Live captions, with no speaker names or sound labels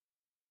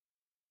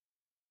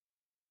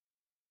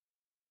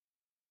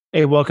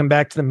Hey, welcome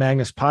back to the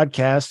Magnus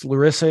podcast.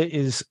 Larissa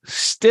is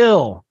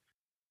still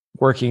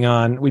working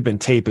on, we've been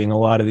taping a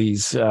lot of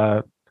these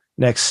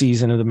next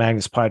season of the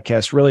Magnus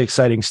podcast. Really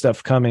exciting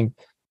stuff coming.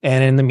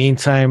 And in the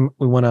meantime,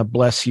 we want to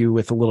bless you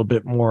with a little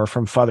bit more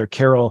from Father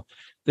Carroll.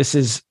 This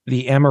is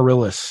the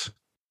Amaryllis.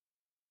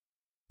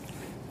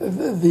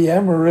 The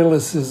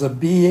Amaryllis is a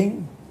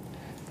being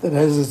that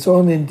has its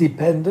own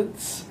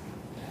independence.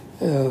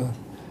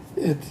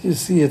 You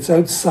see, it's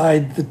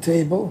outside the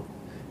table.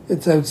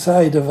 It's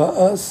outside of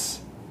us.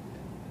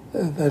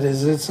 That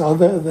is, it's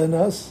other than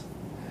us.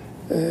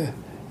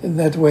 In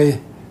that way,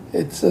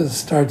 it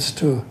starts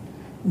to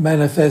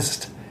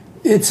manifest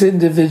its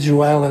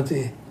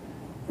individuality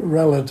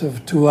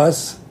relative to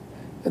us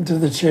and to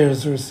the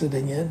chairs we're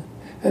sitting in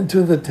and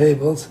to the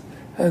tables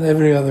and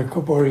every other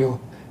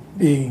corporeal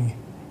being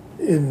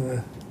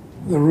in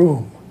the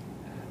room.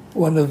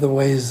 One of the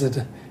ways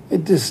that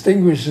it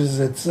distinguishes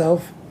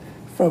itself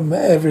from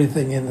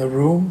everything in the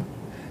room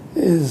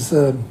is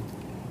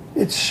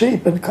its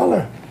shape and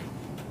color.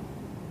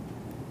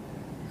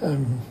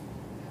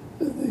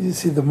 You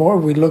see, the more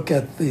we look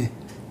at the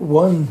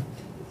one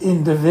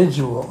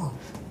individual,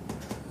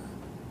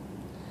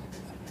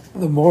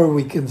 the more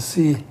we can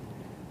see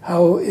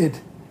how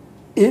it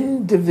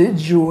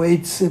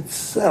individuates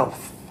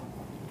itself.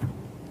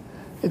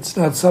 It's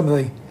not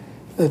something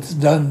that's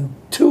done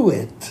to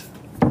it,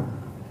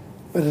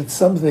 but it's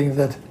something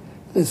that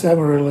this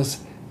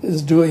Amaryllis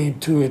is doing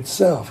to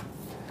itself.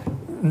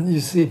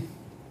 You see,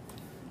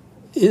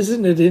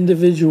 isn't it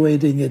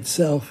individuating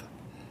itself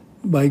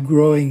by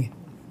growing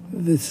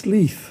this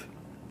leaf?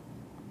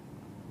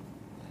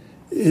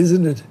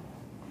 Isn't it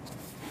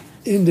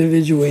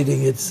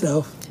individuating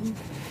itself?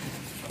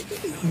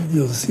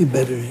 You'll see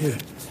better here.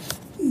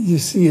 You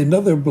see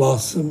another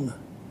blossom.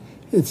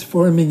 It's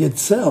forming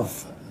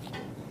itself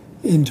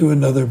into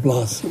another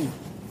blossom.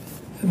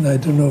 And I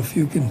don't know if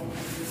you can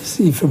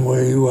see from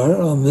where you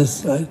are on this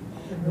side.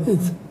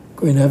 It's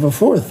going to have a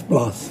fourth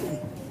blossom.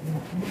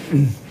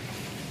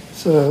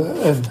 So,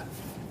 and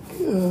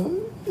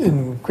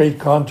in great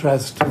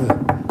contrast to,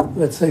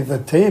 let's say, the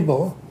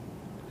table,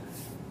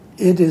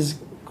 it is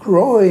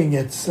growing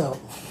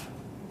itself,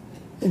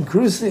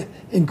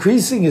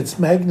 increasing its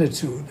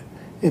magnitude,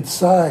 its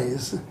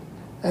size,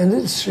 and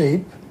its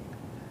shape,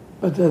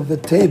 but the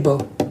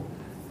table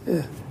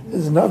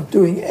is not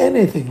doing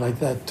anything like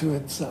that to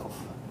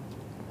itself.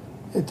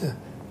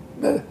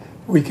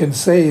 We can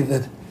say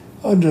that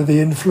under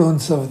the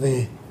influence of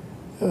the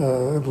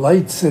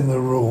lights in the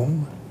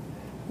room,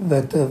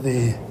 that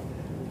the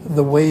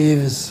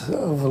waves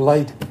of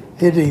light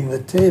hitting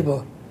the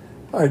table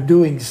are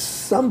doing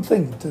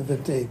something to the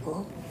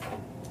table.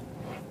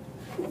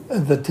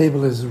 And the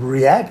table is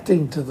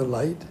reacting to the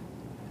light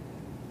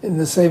in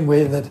the same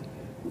way that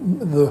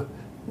the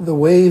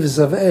waves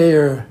of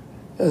air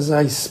as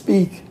I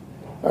speak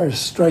are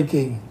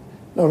striking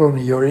not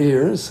only your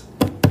ears,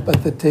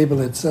 but the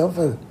table itself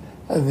and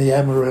the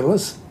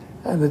Amaryllis,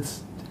 and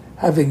it's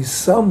having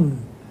some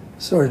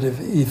sort of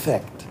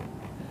effect.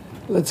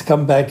 Let's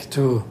come back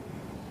to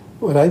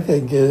what I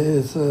think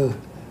is a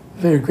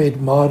very great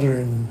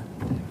modern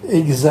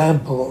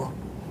example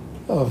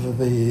of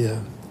the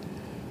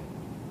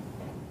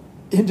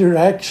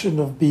interaction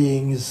of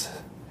beings,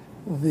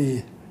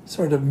 the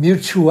sort of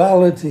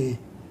mutuality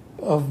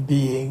of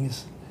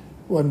beings,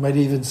 one might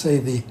even say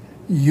the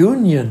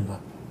union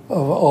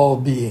of all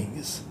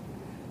beings.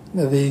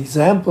 Now the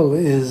example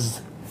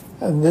is,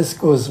 and this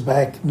goes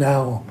back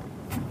now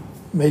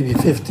maybe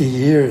 50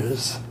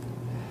 years,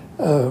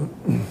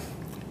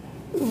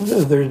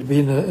 there had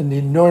been an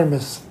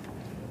enormous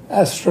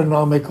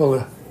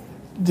astronomical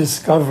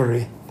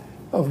discovery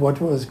of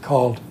what was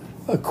called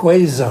a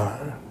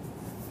quasar,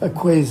 a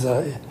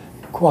quasi-star,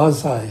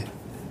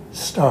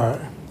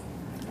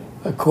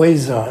 a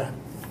quasar.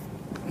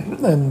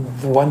 And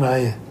the one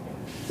I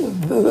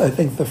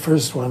think the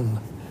first one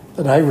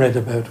that I read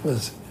about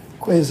was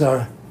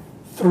quasar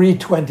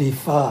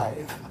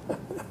 325.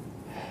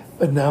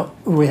 But now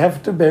we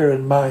have to bear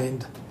in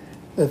mind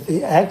that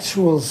the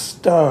actual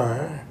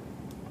star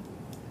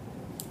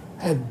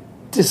had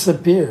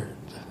disappeared.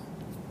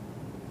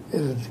 It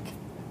had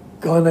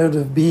gone out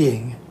of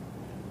being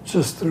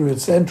just through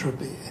its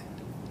entropy.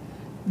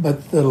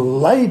 But the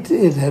light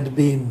it had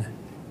been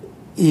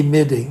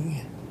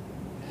emitting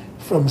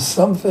from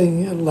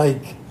something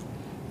like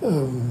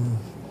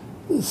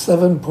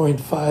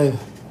 7.5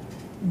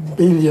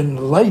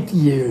 billion light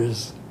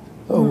years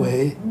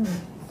away,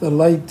 the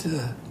light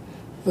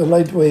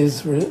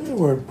waves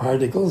were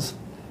particles,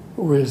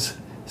 was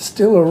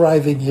still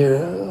arriving here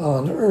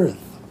on Earth.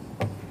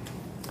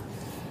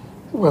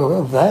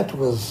 Well, that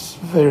was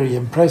very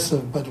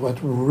impressive, but what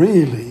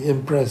really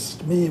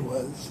impressed me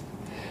was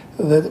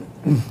that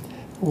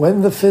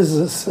when the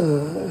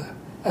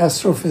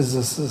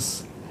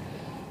astrophysicists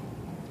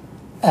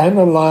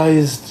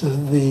analyzed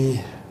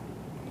the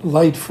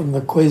light from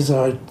the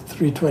quasar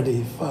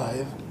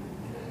 325,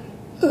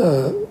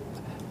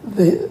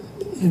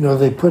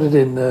 they put it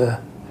in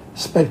a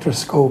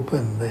spectroscope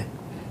and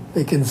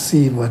they can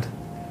see what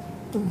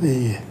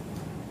the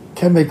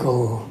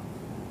chemical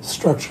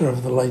structure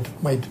of the light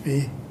might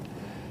be,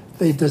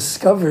 they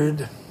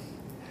discovered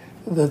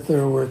that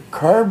there were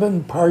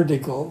carbon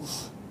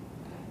particles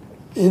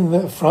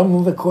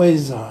from the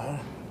quasar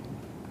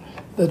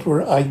that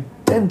were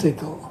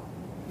identical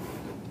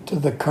to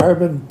the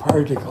carbon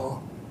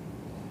particle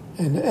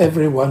in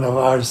every one of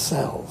our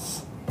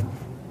cells.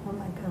 Oh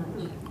my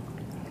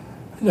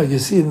gosh. You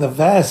see, in the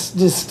vast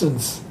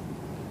distance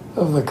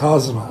of the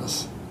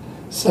cosmos,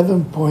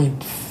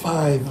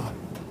 7.5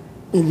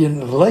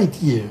 billion light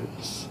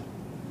years,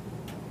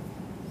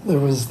 there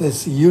was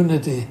this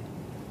unity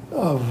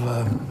of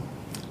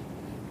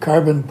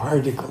carbon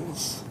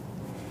particles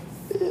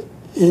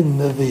in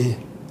the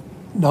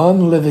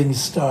non-living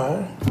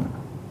star,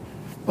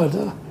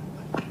 but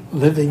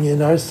living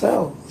in our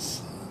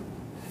cells.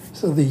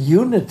 So the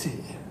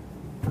unity,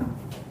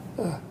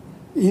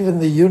 even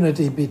the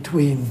unity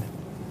between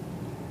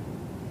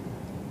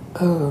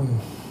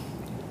the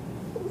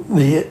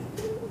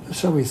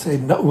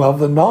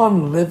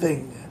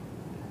non-living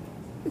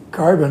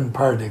carbon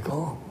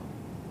particle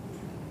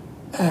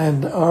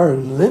and our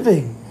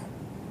living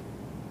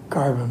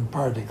carbon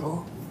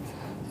particle,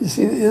 you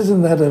see,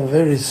 isn't that a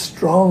very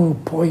strong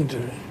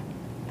pointer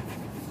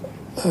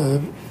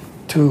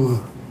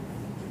to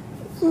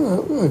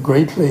a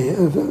greatly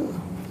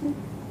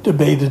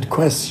debated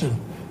question,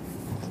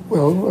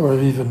 or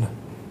even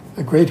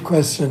a great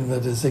question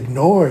that is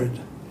ignored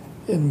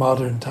in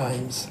modern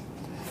times,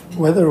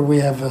 whether we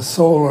have a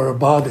soul or a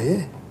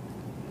body,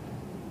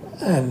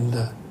 and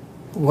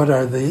what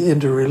are the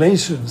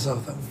interrelations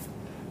of them.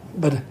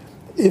 But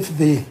if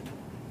the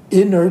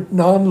inert,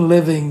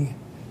 non-living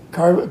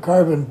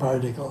carbon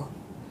particle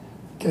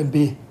can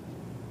be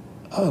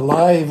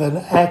alive and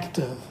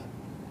active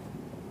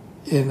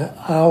in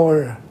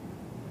our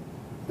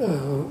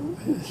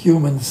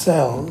human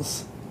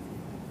cells,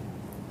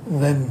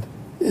 then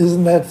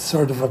isn't that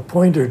sort of a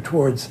pointer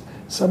towards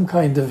some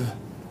kind of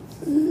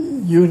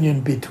union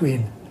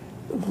between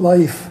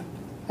life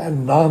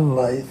and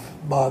non-life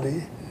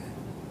body?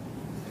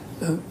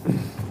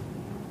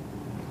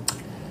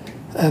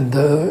 And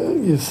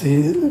you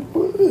see,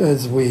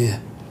 as we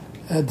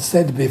had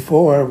said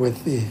before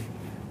with the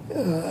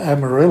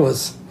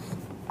Amaryllis,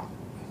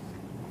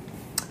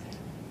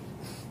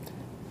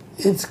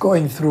 it's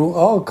going through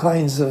all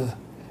kinds of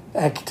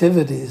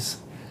activities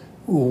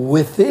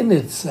within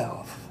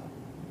itself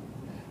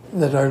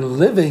that are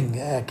living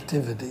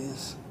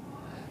activities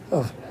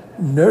of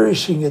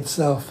nourishing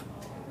itself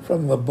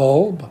from the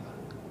bulb,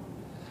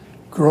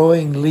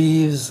 growing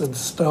leaves and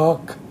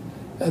stalk,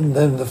 and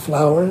then the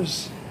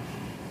flowers.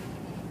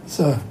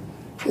 So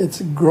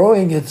it's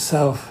growing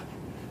itself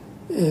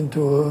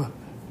into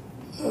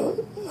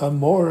a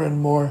more and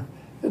more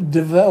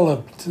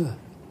developed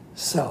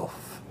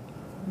self.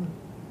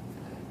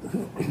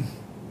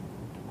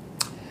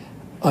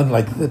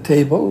 Unlike the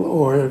table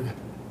or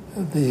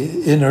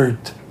the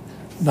inert,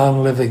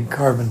 non-living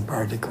carbon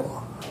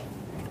particle.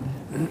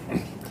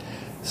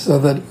 So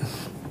that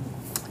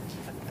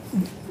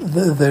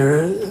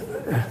there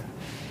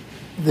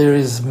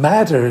is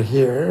matter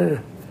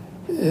here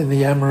in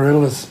the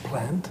Amaryllis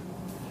plant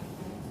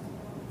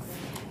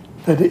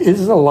that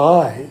is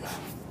alive,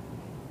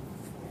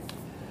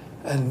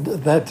 and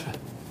that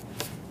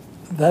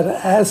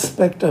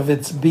aspect of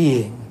its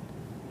being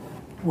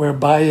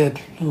whereby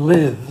it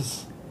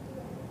lives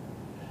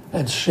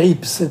and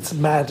shapes its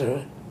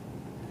matter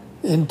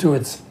into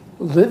its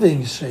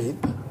living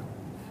shape,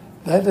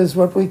 that is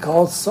what we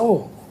call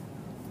soul.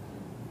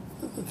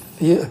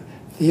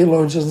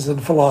 Theologians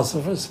and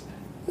philosophers,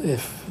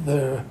 if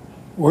they're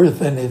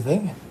worth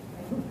anything,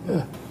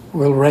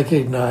 will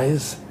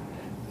recognize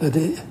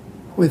that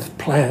with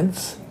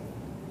plants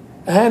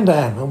and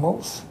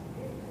animals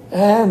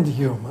and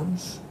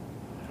humans,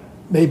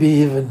 maybe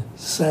even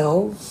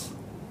cells,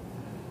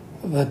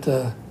 that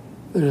there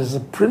is a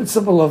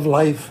principle of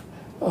life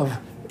of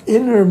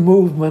inner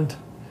movement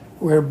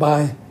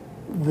whereby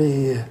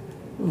the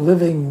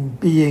living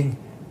being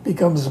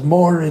becomes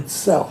more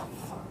itself.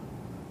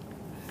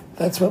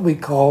 That's what we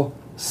call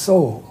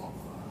soul.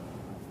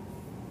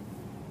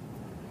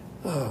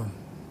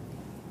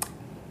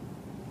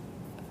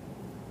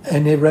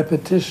 Any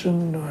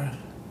repetition? Or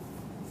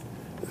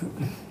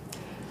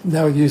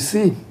now you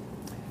see,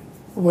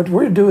 what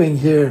we're doing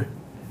here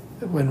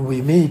when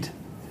we meet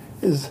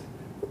is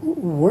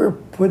we're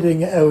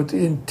putting out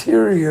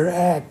interior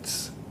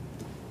acts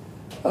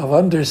of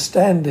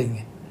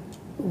understanding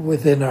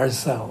within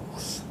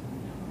ourselves.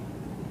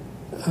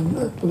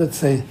 Let's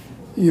say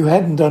you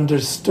hadn't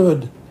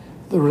understood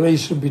the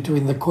relation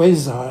between the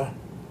quasar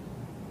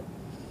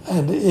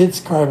and its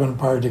carbon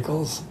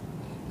particles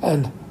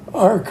and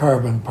our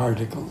carbon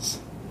particles.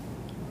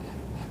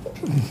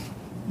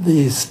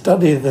 The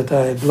study that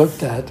I had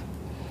looked at,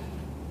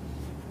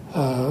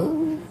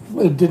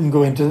 it didn't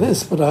go into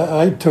this, but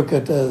I took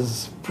it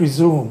as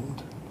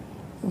presumed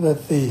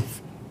that the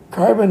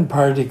carbon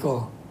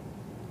particle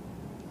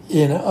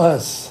in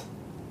us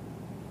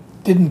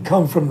didn't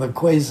come from the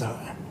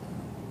quasar,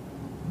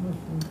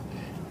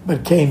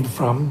 but came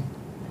from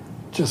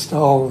just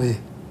all the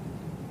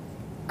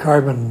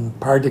carbon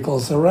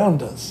particles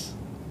around us.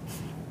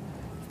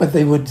 But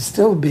they would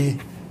still be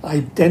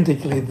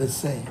identically the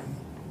same.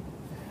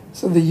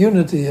 So the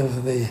unity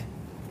of the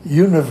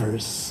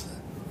universe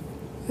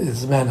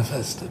is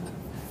manifested,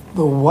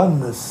 the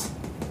oneness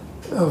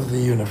of the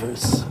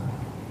universe.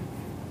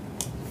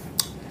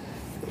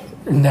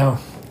 Now,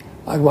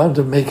 I want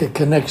to make a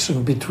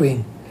connection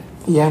between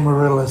the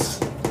Amaryllis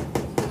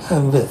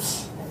and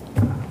this.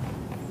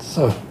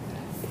 So,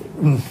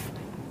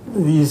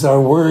 these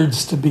are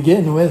words to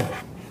begin with,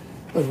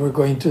 but we're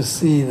going to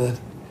see that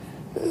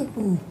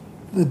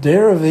the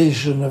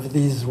derivation of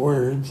these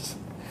words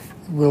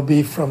will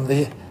be from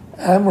the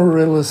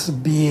Amaryllis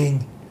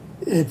being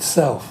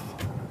itself.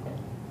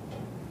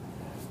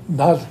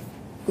 They're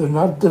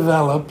not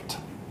developed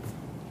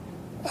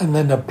and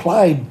then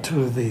applied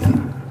to the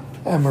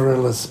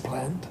Amaryllis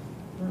plant,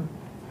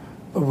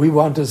 but we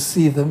want to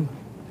see them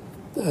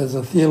as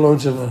a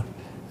theologian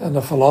and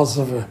a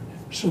philosopher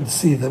should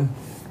see them.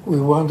 We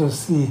want to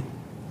see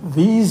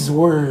these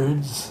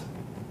words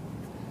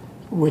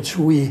which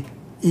we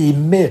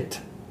emit,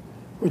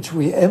 which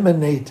we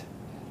emanate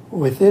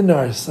within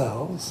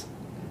ourselves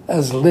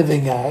as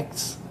living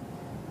acts,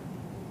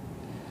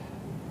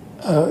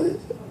 are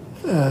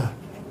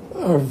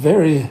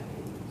very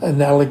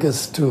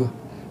analogous to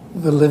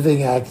the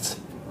living acts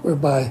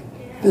whereby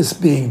this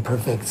being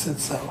perfects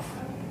itself.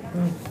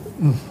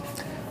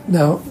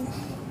 Now,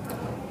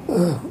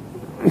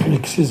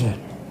 excuse me.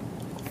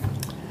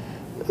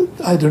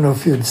 I don't know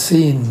if you'd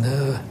seen,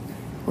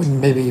 when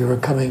maybe you were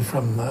coming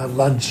from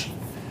lunch,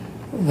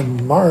 the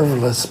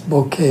marvelous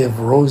bouquet of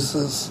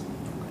roses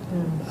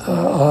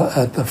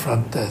at the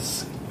front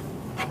desk.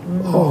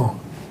 Oh,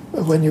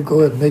 when you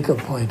go and make a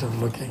point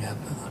of looking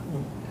at them.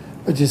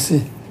 But you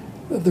see,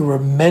 there were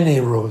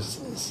many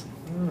roses.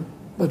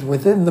 But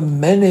within the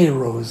many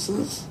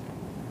roses,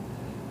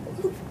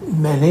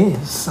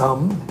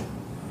 some,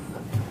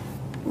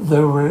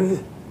 there were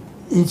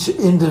each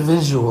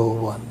individual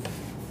one.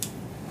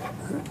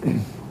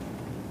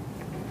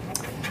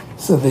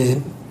 So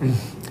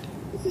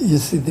you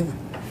see,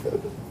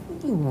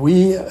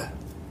 we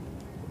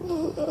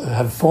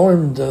have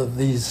formed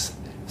these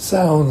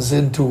sounds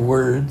into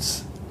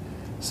words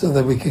so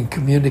that we can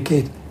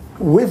communicate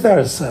with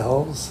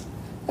ourselves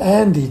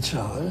and each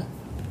other,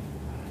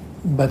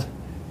 but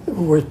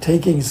we're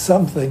taking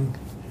something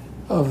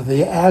of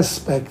the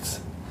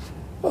aspects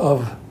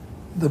of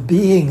the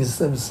beings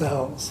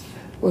themselves.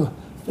 Well,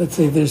 let's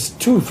say there's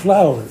two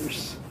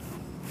flowers,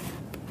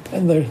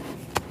 and they're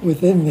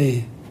within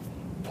the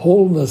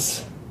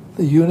wholeness,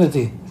 the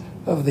unity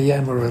of the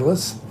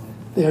Amaryllis.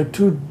 They are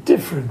two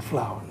different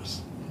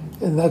flowers.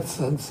 In that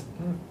sense,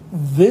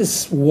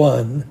 this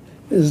one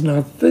is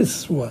not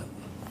this one.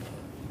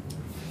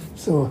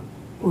 So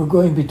we're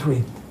going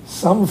between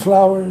some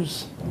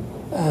flowers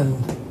and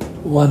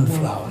one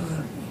flower.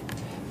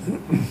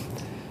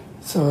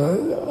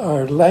 So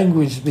our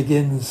language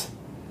begins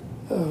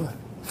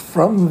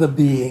from the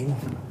being,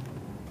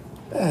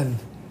 and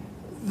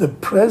the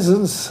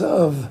presence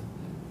of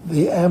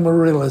the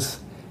Amaryllis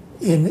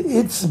in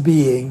its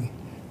being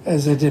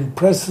as it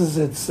impresses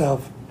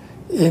itself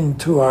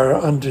into our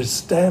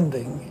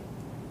understanding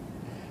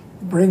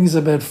brings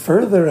about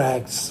further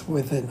acts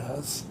within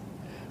us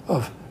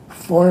of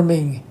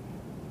forming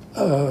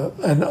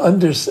an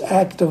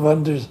act of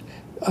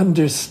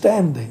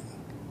understanding.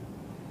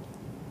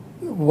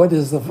 What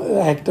is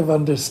the act of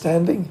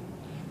understanding?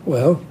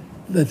 Well,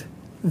 that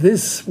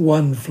this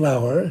one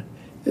flower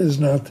is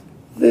not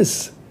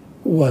this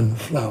one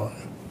flower.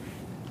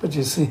 But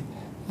you see,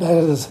 that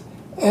has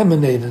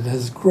emanated,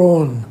 has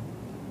grown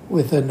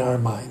within our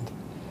mind.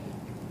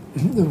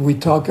 We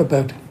talk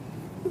about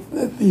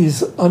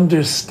these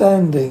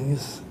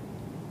understandings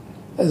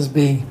as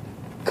being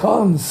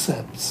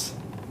concepts.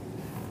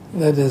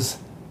 That is,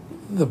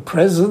 the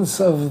presence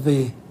of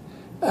the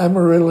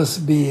Amaryllis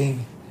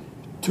being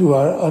to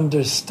our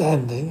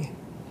understanding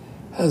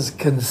has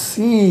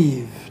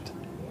conceived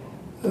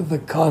the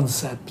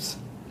concepts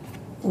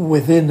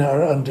within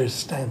our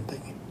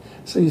understanding.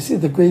 So you see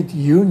the great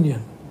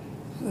union.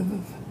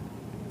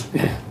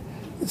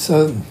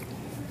 So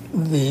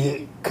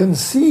the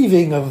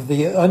conceiving of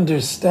the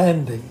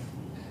understanding,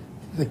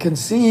 the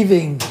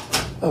conceiving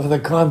of the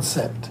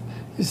concept,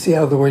 you see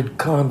how the word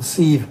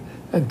conceive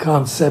and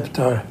concept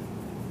are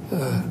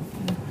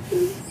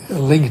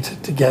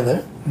linked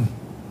together.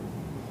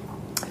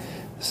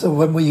 So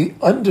when we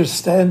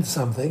understand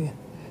something,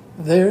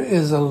 there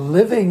is a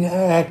living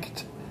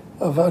act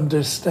of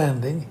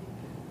understanding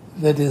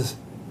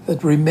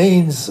that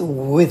remains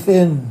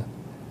within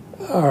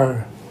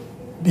our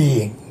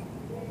being.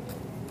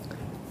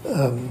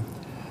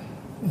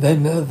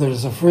 Then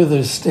there's a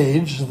further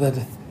stage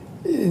that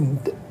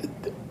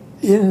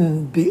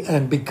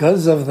and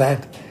because of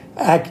that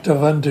act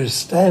of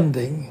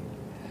understanding,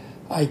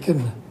 I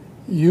can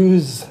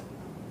use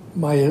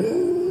my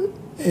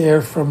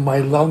air from my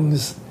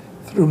lungs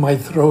through my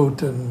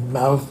throat and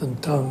mouth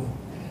and tongue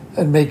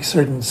and make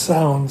certain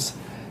sounds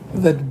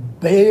that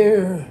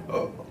bear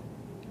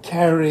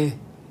carry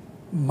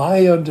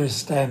my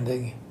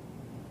understanding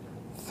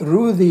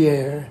through the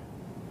air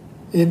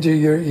into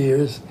your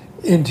ears,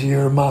 into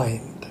your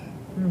mind.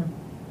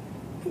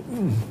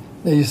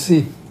 Now you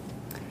see,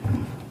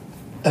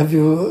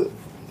 do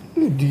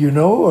you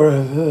know, or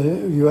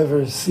have you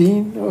ever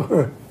seen,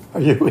 or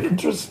are you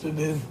interested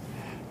in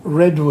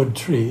redwood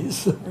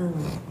trees?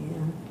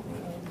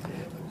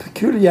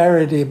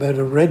 Peculiarity about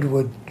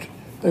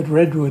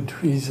redwood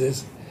trees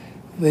is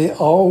they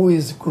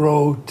always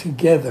grow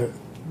together,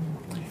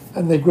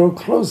 and they grow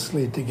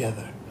closely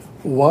together.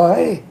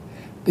 Why?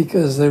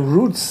 Because the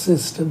root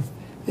system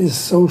is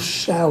so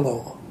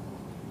shallow.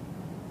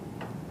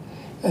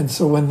 And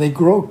so when they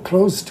grow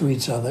close to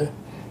each other,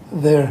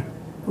 their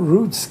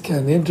roots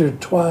can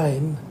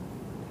intertwine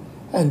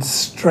and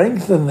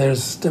strengthen their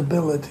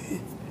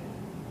stability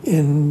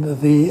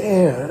in the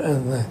air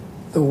and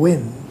the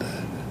wind.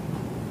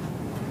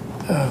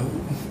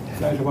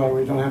 That's why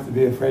we don't have to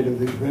be afraid of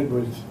these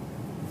redwoods.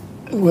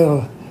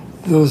 Well,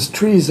 those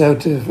trees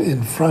out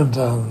in front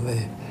on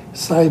the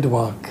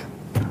sidewalk,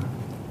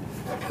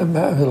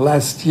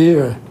 last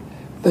year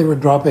they were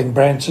dropping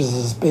branches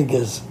as big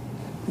as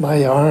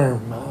my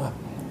arm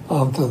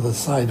onto the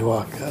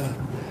sidewalk.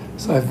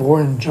 So I've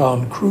warned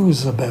John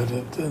Cruz about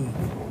it,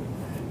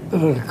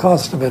 but it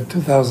cost about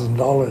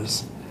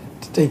 $2,000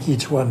 to take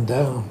each one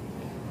down.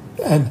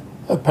 And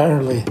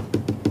apparently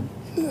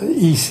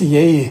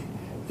ECA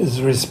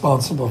is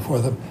responsible for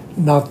them,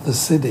 not the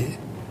city.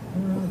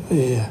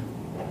 The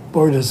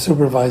Board of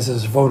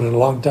Supervisors voted a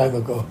long time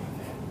ago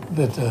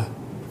that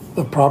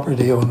the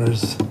property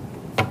owners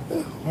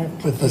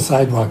with the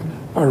sidewalk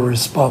are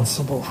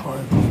responsible for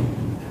it.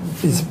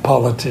 These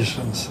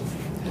politicians.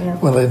 Yeah.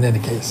 Well, in any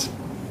case.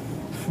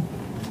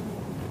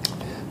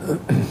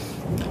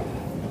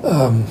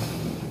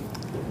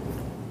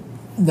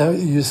 Now,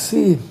 you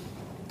see,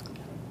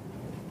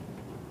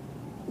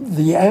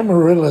 the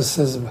Amaryllis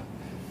has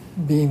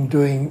been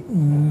doing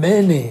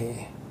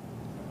many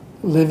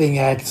living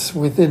acts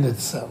within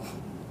itself,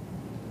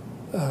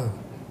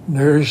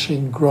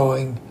 nourishing,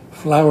 growing,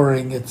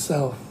 flowering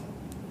itself.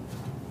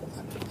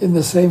 In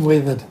the same way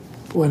that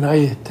when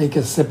I take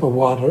a sip of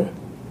water,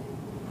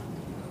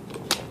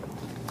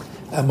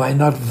 am I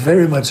not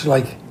very much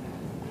like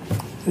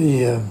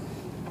the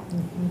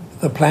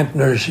plant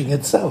nourishing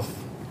itself?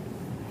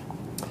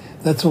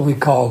 That's what we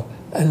call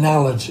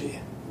analogy.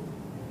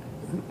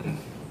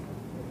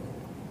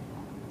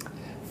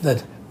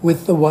 That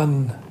with the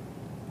one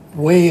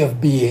way of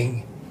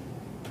being,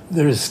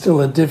 there is still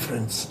a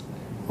difference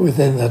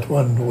within that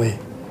one way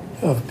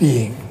of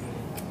being.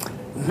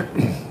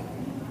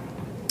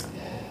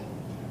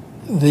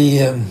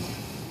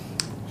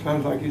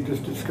 Sounds like you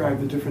just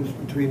described the difference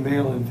between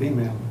male and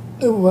female.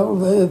 Well,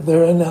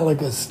 they're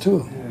analogous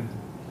too. Yeah.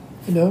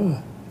 You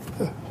know,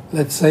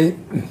 let's say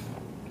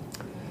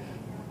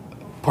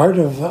part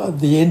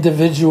of the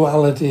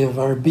individuality of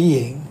our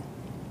being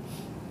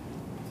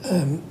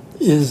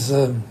is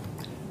that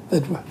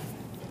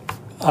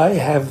I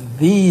have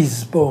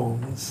these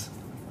bones,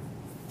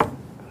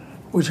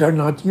 which are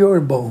not your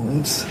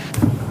bones.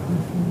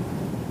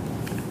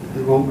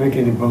 We won't make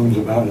any bones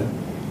about it.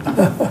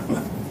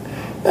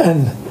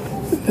 And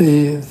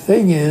the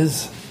thing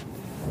is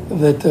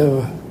that,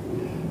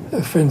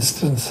 for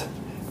instance,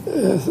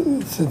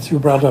 since you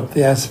brought up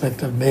the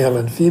aspect of male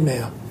and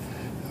female,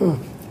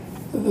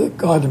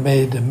 God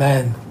made a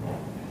man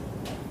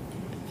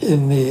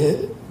in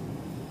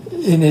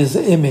his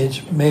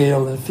image,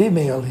 male and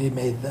female. He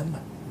made them.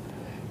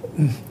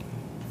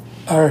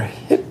 Our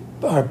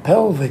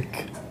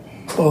pelvic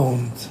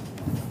bones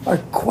are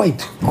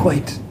quite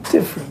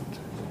different.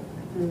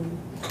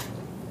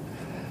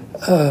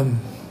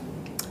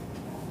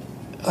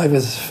 I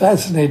was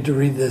fascinated to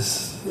read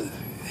this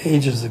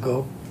ages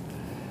ago,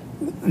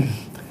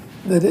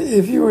 that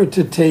if you were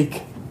to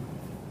take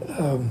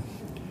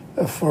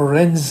a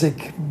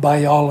forensic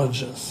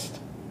biologist,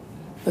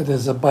 that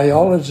is, a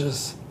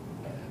biologist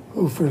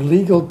who, for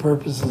legal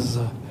purposes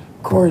of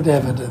court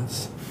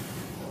evidence,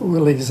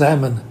 will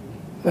examine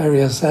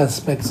various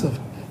aspects of,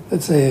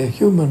 let's say, a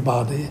human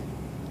body,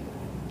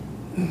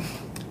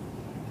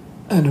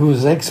 and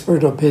whose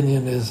expert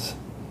opinion is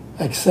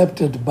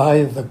accepted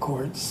by the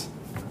courts.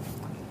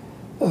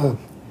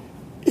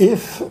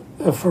 If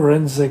a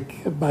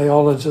forensic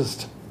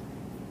biologist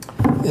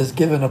is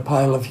given a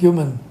pile of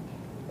human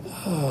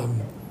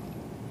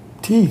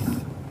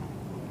teeth,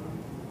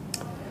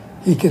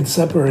 he can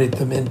separate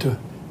them into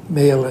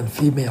male and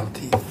female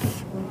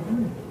teeth.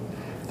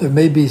 There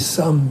may be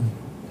some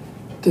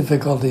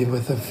difficulty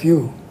with a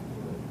few,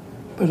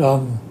 but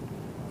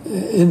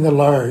in the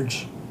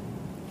large,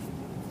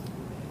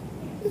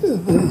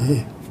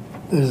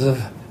 there's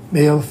a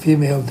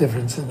male-female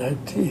difference in our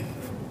teeth.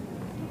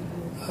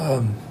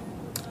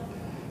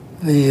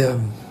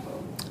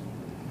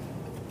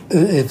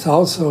 It's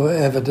also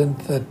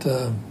evident that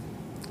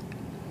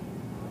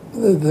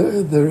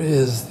there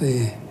is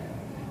the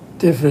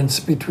difference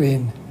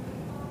between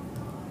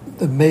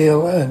the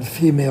male and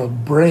female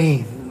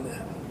brain.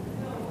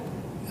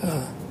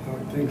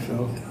 I think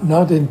so.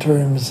 Not in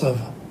terms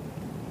of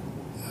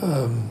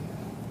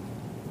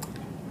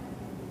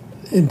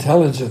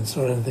intelligence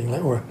or anything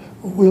like, or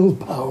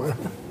willpower,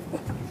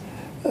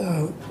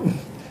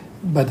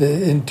 but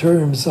in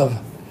terms of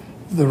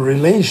the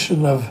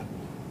relation of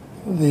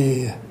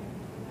the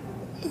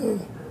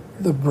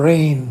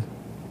brain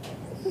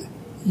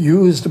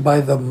used by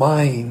the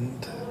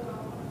mind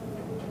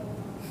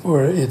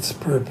for its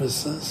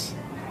purposes.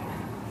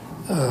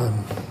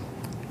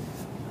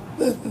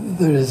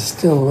 There is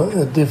still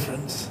a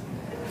difference,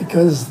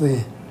 because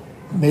the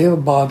male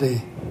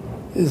body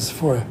is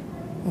for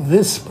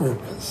this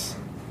purpose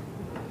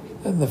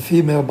and the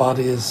female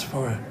body is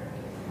for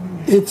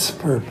its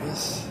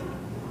purpose.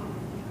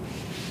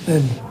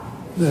 Then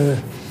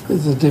there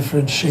is a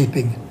different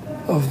shaping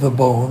of the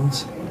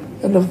bones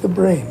and of the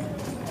brain.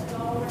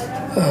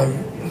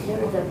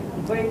 There was a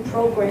great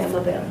program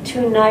about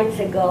 2 nights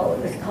ago.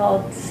 It was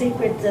called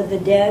Secrets of the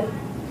Dead.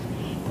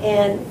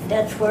 And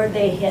that's where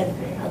they had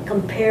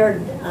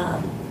compared,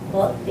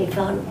 they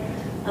found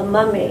a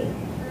mummy.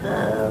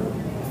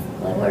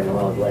 Where in the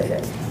world was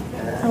it?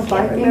 I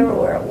can't remember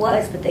where it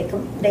was, but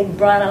they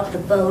brought out the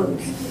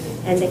bones,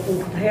 and they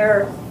can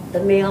compare the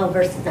male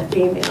versus the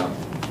female.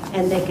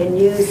 And they can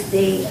use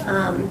the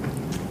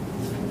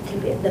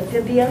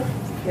fibia,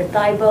 your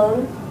thigh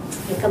bone,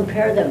 and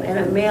compare them. And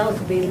a male's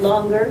will be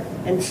longer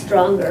and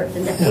stronger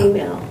than the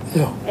female.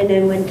 Yeah. And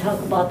then when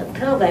talk about the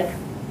pelvic,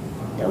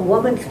 the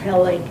woman's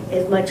pelvic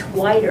is much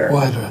wider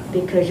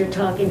because you're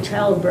talking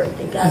childbirth.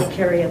 They got to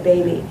carry a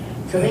baby.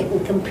 So they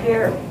can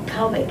compare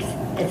pelvics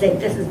and say,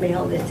 this is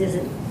male, this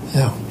isn't.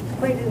 Yeah. It's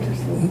quite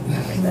interesting.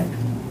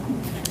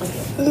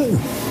 Okay.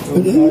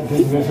 God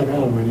didn't mess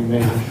around when he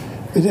made it.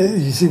 But,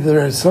 you see, there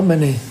are so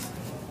many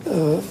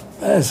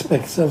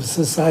aspects of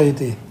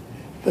society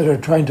that are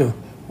trying to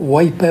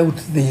wipe out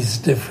these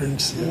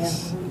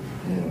differences.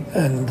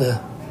 Yeah. And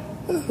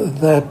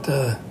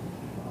that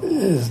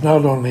is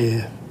not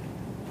only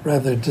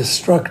rather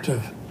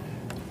destructive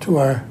to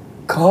our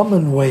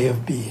common way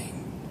of being.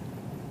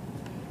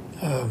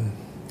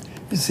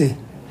 You see,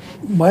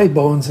 my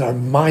bones are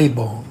my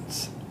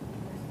bones.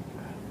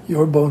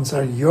 Your bones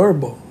are your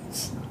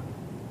bones.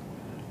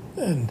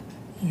 And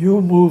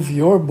you move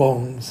your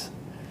bones,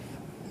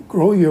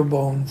 grow your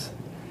bones,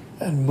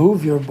 and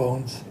move your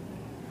bones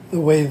the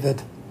way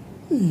that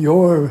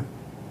your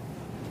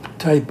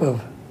type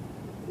of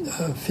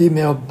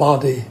female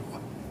body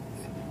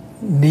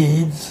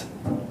needs,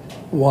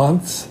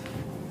 wants,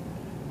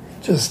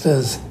 just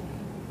as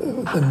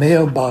the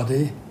male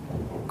body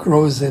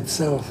grows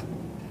itself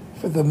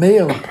for the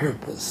male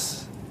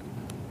purpose.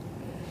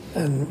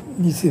 And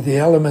you see the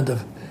element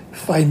of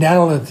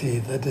finality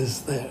that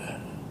is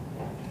there.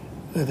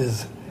 That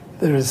is,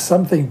 there is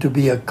something to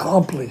be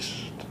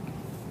accomplished.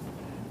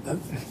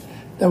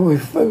 Now we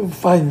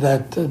find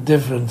that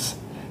difference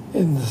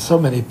in so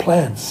many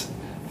plants,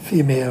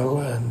 female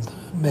and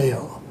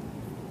male.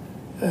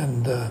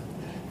 And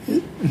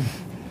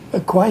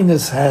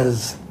Aquinas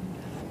has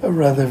a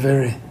rather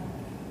very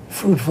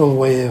fruitful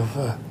way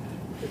of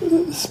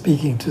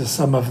speaking to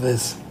some of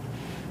this.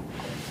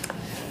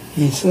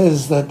 He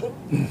says that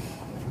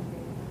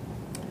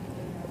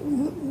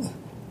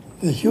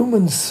the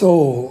human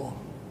soul,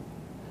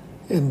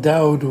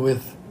 endowed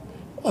with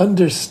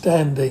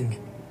understanding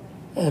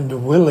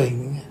and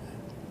willing,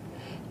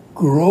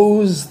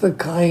 grows the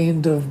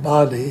kind of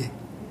body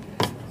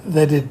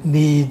that it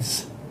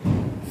needs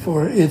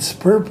for its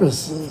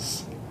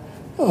purposes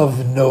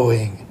of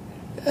knowing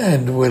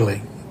and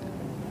willing.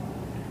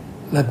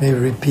 Let me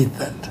repeat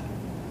that.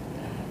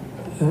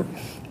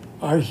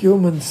 Our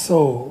human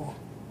soul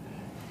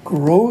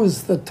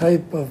grows the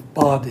type of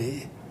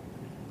body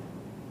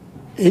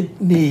it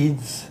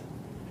needs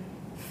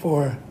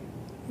for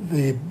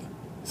the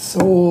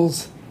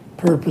soul's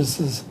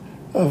purposes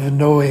of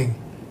knowing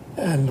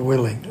and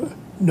willing,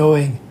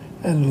 knowing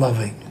and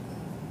loving.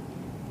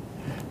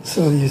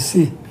 So you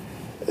see,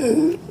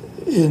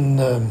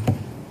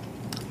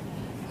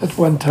 at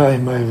one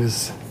time I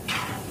was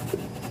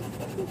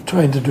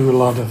trying to do a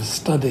lot of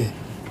study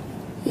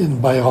in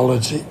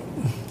biology,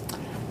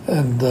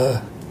 and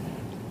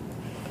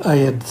I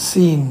had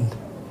seen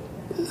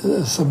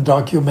some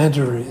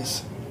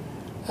documentaries,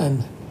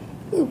 and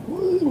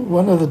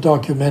one of the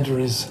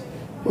documentaries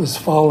was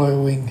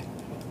following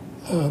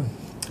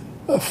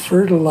a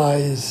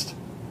fertilized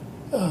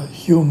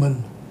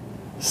human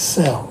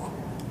cell.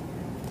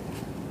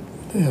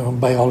 You know, in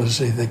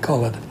biology they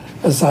call it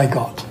a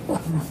zygote.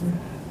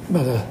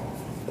 But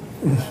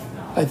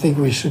I think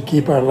we should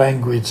keep our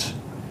language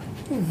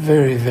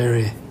very,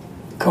 very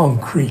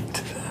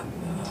concrete.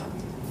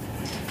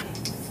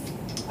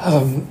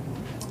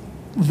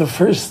 The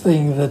first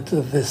thing that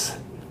this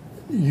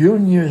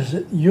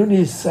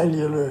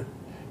unicellular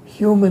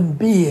human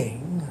being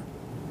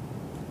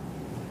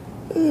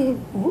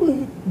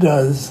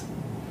does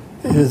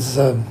is,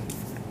 and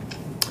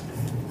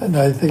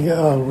I think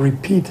I'll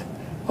repeat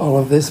all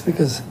of this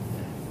because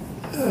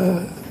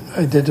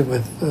I did it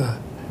with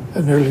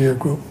an earlier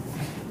group.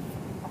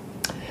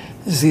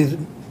 You see,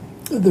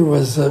 there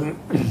was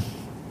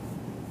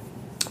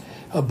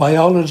a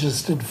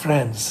biologist in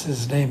France.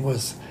 His name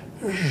was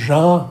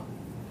Jean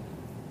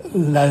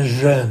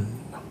Lejeune,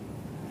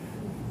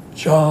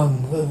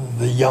 John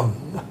the Young.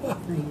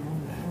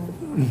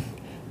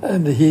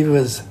 And he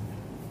was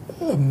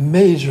a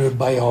major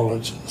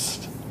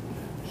biologist.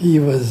 He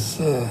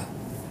was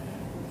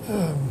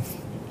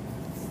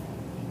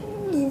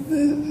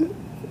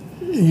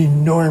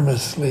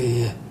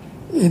enormously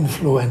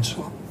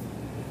influential.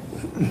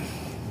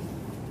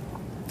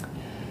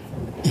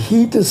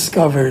 He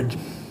discovered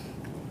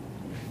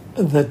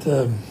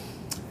that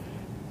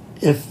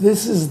if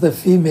this is the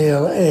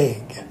female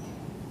egg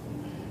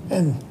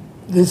and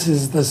this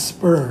is the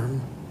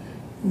sperm,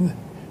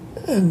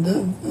 and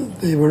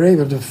they were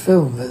able to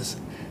film this,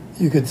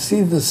 you could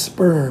see the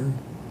sperm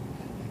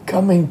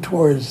coming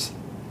towards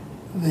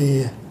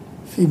the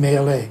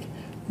female egg.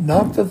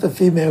 Not that the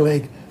female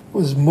egg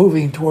was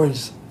moving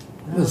towards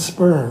the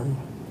sperm,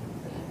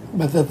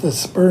 but that the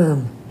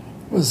sperm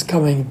was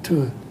coming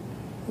to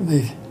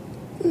the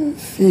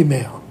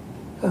female.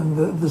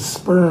 And the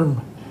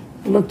sperm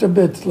looked a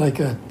bit like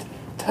a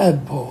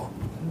tadpole,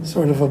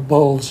 sort of a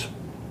bulge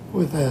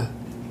with a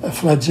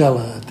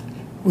flagella.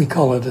 We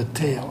call it a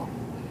tail,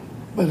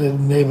 but it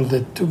enabled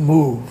it to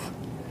move.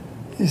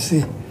 You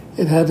see,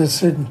 it had a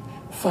certain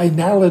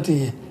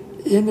finality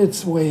in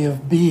its way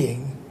of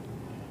being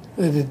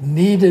that it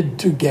needed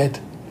to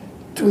get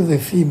to the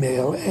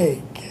female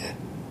egg.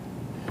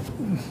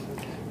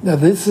 Now,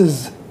 this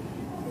is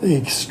the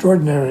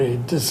extraordinary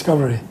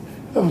discovery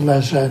of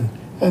Lejeune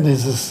and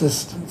his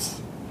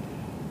assistants.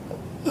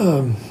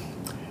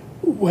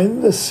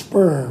 When the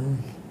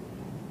sperm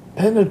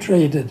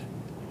penetrated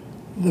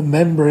the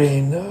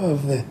membrane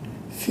of the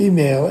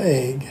female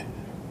egg,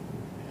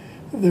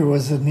 there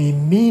was an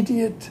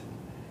immediate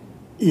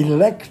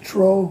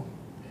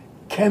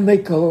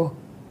electrochemical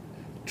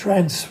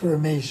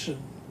transformation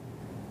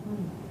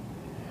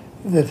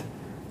that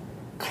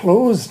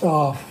closed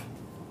off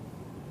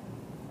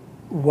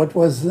what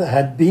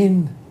had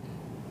been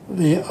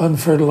the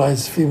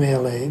unfertilized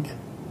female egg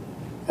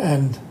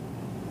and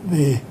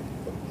the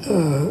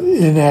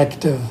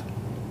inactive,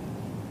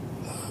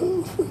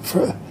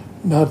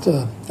 not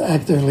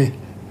actively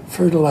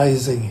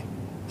fertilizing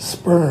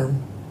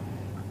sperm,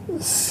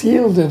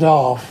 sealed it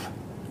off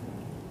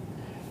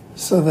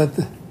so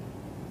that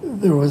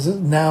there was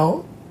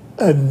now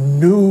a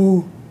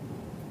new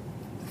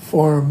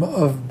form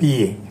of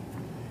being.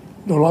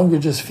 No longer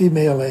just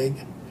female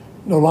egg,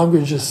 no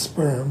longer just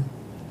sperm,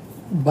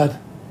 but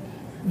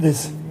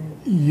this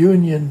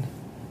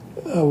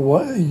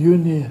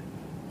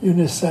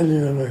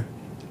unicellular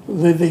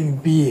living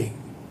being.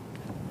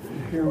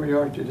 Here we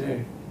are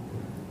today.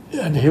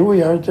 And here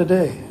we are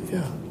today,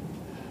 yeah.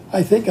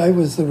 I think I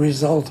was the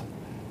result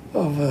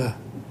of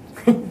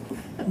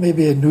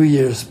maybe a New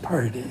Year's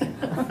party.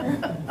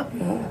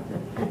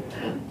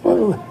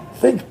 Well,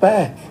 think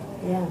back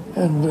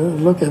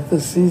and look at the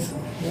season.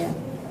 Yeah.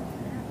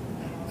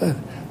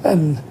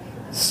 And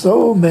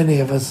so many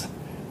of us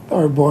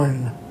are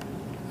born,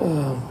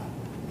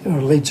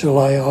 late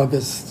July,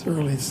 August,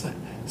 early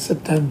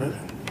September.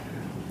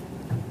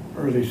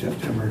 Early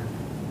September.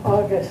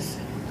 August.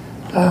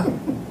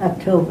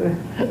 October.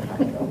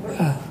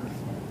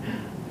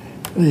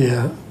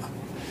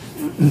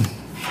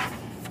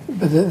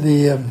 But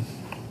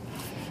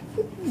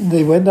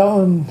they went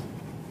on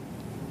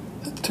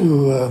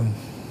to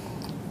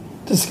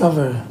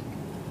discover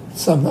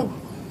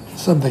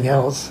something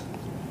else.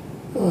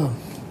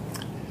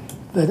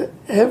 That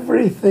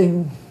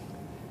everything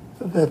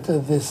that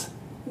this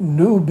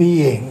new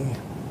being,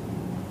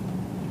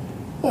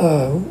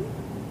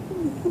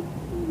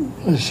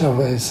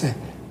 shall I say,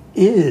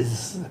 it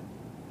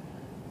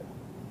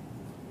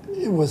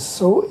was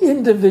so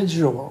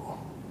individual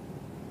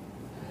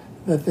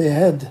that they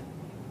had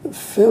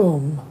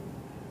film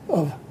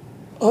of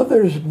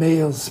other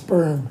male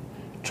sperm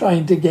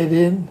trying to get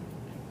in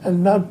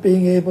and not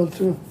being able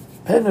to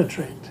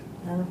penetrate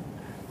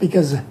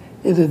because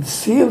it had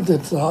sealed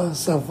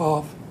itself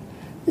off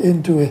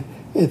into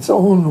its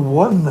own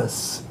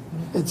oneness,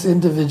 its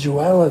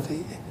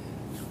individuality.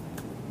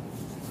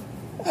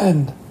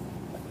 And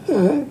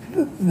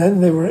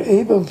then they were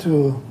able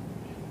to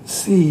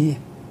see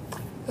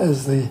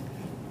as this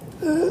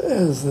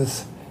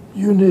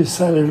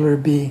unicellular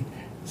being,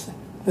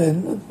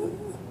 then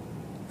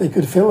they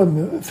could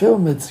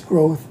film its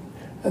growth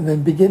and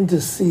then begin to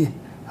see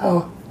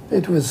how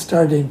it was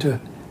starting to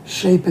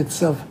shape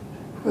itself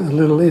with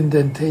little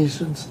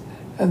indentations,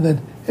 and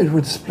then it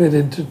would split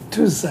into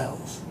two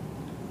cells.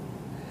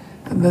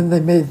 And then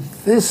they made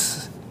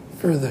this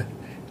further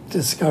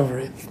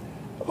discovery.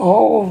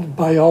 All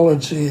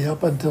biology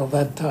up until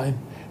that time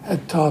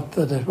had taught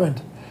that it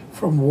went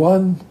from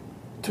 1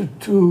 to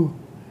 2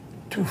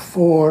 to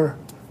 4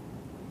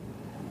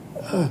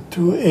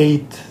 to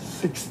 8,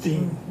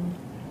 16,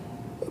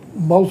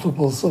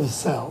 multiples of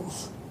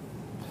cells,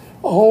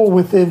 all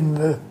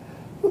within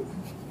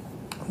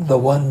the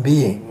one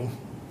being.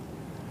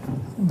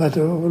 But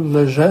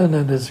Lejeune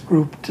and his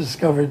group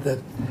discovered that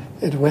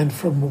it went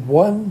from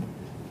 1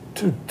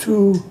 to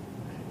 2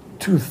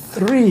 to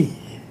 3,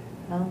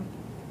 Oh.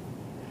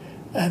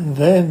 and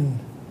then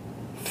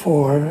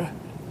 4,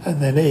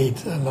 and then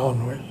 8 and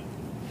onward.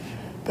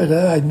 But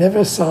I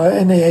never saw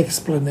any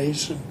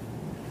explanation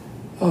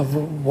of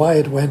why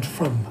it went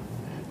from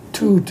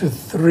 2 to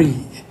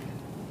 3.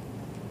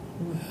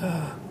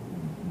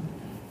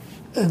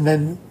 And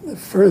then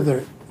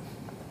further,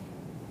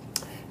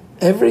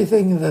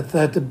 everything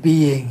that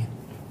being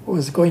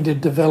was going to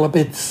develop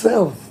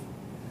itself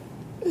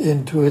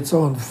into its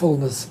own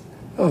fullness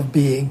of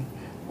being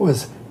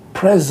was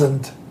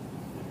present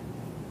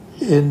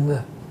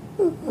in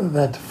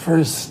that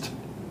first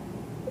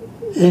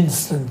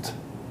instant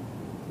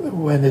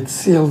when it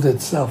sealed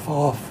itself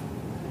off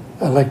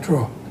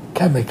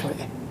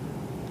electrochemically.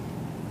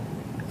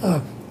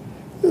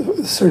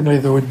 Certainly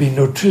there would be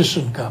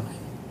nutrition coming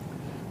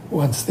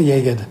once the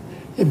egg had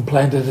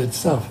implanted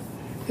itself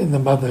in the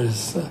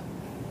mother's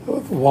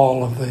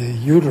wall of the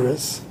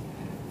uterus.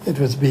 It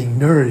was being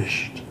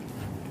nourished.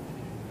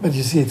 But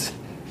you see, it's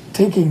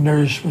taking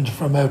nourishment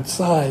from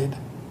outside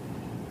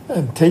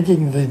and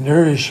taking the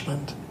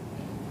nourishment,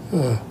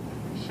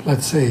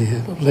 let's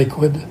say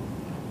liquid,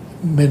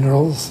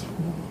 minerals,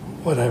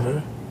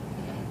 whatever,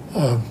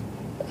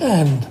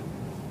 and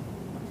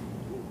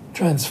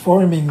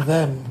transforming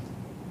them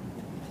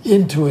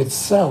into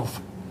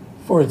itself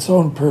for its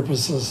own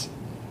purposes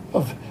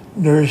of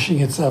nourishing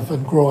itself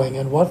and growing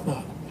and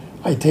whatnot.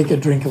 I take a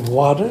drink of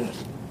water.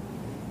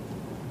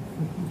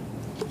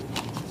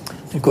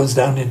 It goes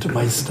down into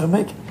my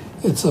stomach.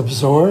 It's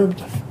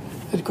absorbed.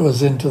 It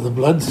goes into the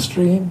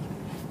bloodstream.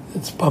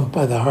 It's pumped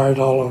by the heart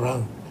all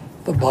around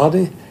the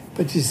body.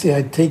 But you see,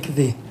 I take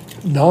the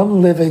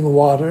non-living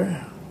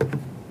water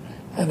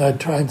and I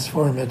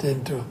transform it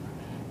into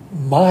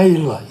my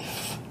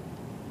life.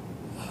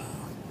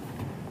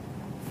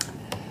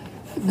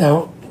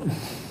 Now,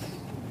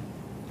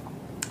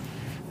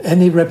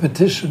 any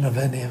repetition of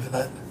any of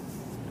that?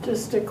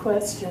 Just a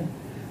question.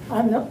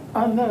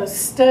 On those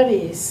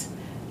studies,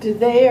 did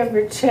they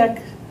ever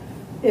check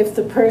if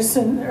the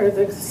person or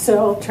the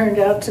cell turned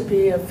out to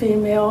be a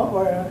female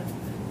or a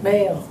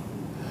male?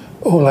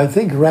 Oh, I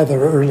think rather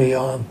early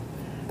on.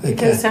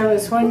 Because I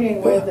was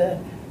wondering where the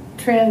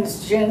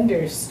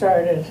transgender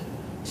started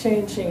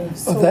changing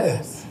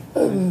souls.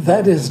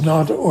 That is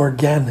not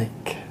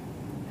organic.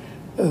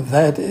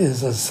 That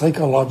is a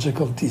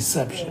psychological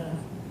deception.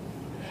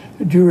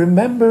 Yeah. Do you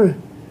remember,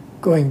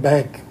 going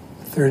back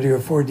 30 or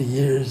 40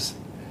 years,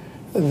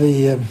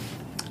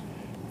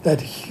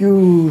 that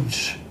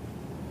huge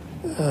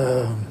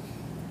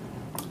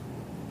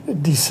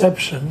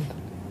deception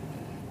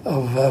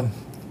of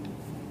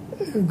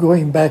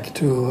going back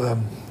to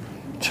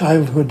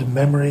childhood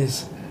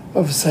memories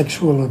of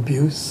sexual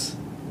abuse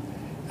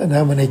and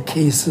how many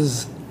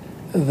cases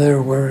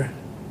there were?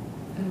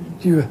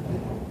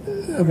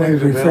 Am I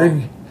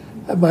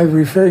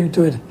referring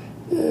to it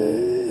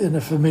in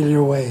a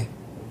familiar way?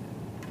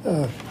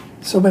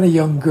 So many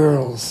young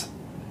girls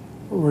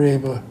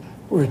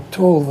were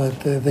told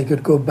that they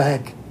could go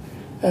back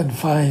and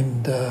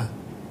find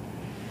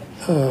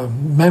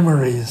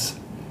memories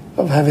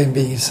of having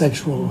been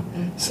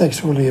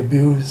sexually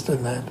abused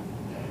and that.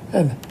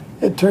 And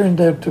it turned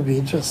out to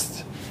be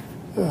just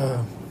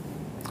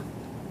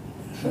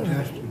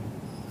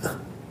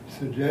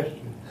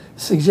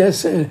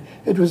suggestion.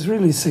 It was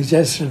really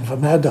suggestion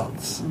from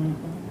adults.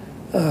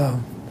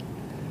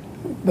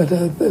 But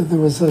there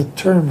was a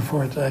term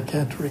for it I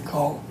can't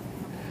recall.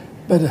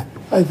 But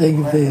I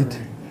think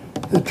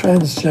the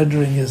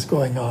transgendering is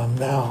going on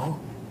now.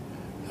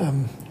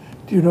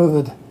 Do you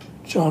know that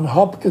Johns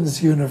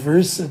Hopkins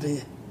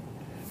University,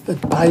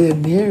 that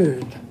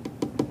pioneered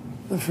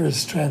the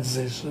first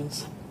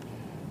transitions,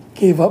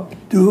 gave up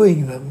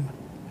doing them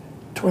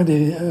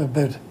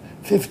about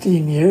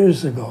 15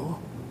 years ago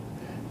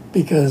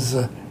because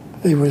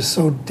they were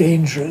so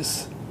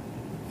dangerous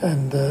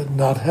and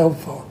not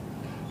helpful.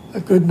 A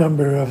good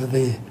number of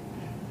the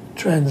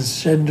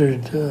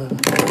transgendered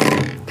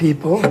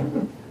people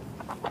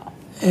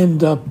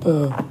end up,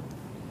 a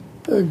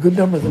good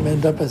number of them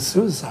end up as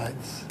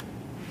suicides.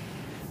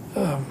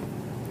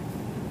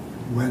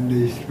 When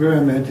the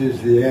sperm enters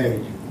the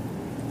egg,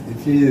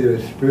 it's either a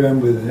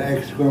sperm with an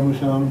X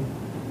chromosome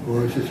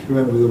or it's a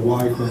sperm with a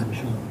Y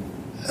chromosome.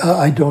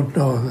 I don't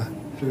know.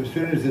 So as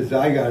soon as the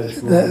zygote is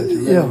formed, it's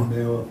either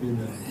male or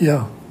female.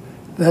 Yeah,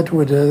 that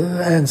would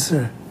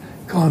answer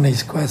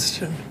Connie's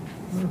question.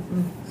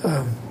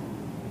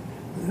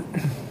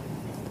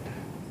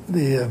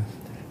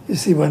 You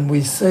see, when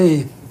we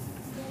say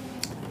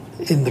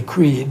in the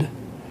Creed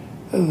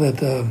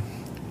that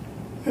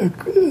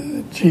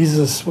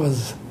Jesus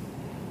was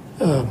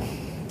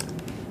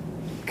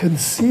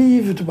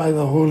conceived by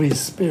the Holy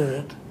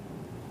Spirit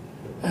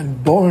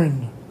and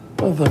born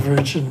of the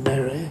Virgin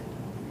Mary,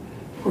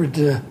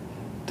 we're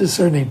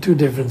discerning two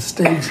different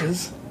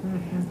stages.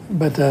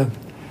 But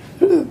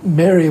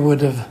Mary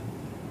would have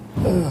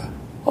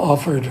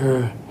offered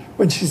her,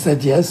 when she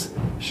said yes,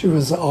 she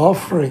was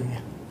offering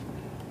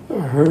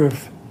her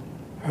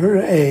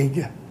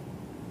egg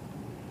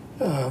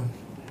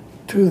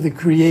to the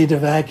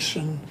creative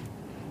action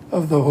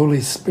of the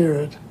Holy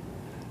Spirit,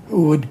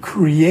 who would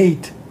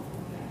create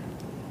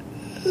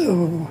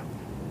the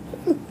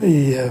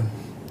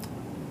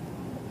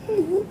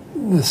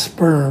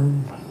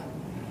sperm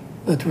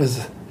that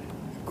was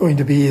going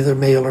to be either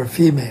male or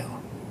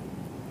female.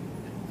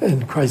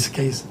 In Christ's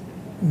case,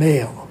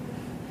 male.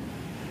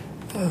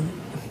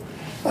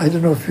 I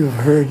don't know if you've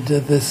heard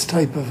this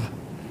type of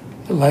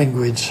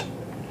language.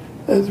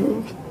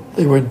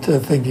 They weren't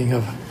thinking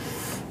of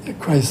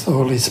Christ, the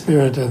Holy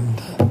Spirit, and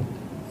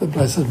the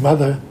Blessed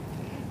Mother,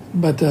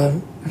 but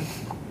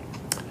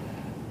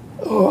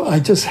I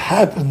just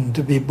happened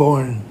to be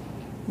born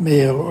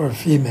male or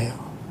female.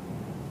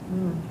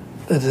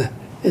 That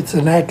it's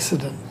an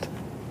accident.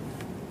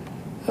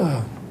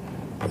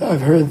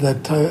 I've heard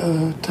that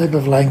type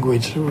of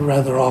language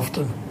rather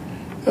often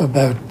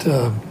about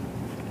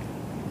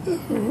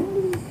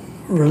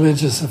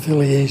religious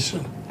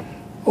affiliation.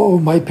 Oh,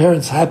 my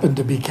parents happen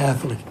to be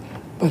Catholic,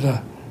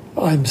 but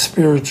I'm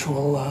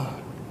spiritual.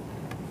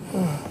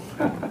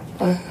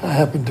 I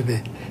happen to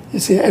be. You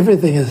see,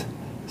 everything is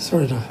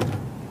sort of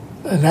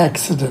an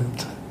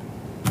accident.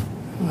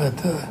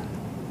 That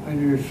I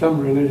knew some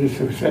religious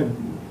who said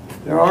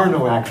there are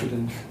no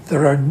accidents.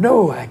 There are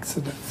no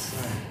accidents.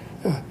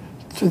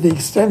 To the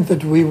extent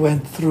that we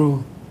went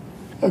through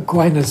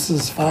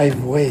Aquinas'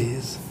 5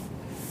 ways,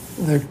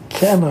 there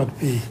cannot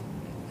be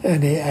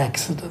any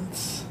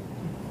accidents.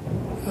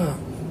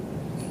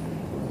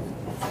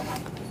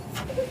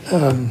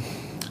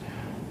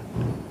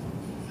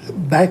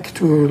 Back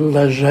to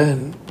La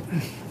Gêne,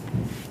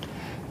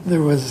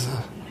 there was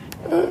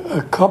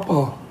a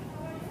couple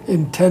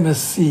in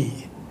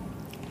Tennessee,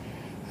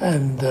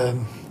 and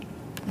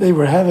they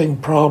were having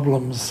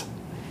problems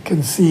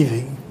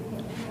conceiving,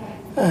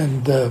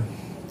 and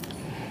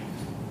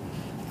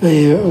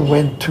they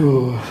went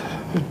to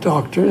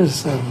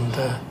doctors,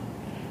 and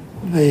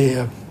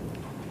they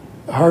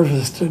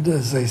harvested,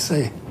 as they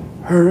say,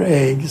 her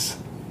eggs,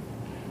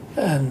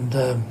 and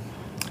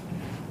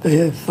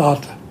the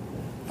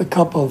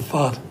couple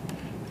thought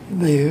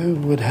it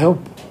would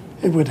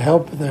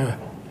help their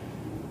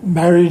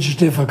marriage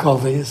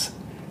difficulties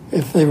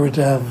if they were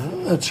to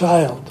have a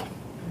child.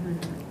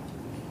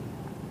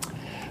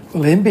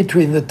 Well, in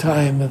between the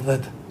time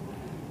that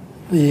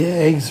the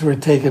eggs were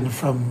taken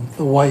from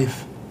the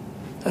wife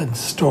and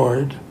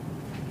stored,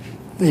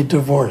 they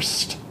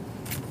divorced.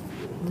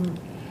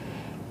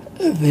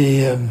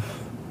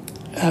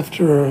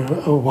 After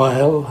a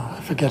while,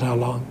 I forget how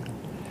long,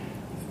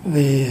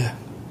 the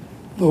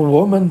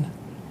woman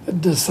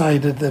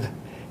decided that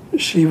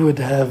she would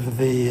have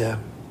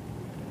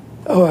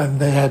and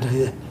they had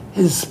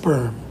his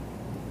sperm.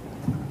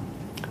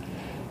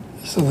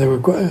 So they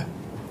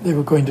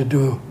were going to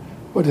do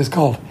what is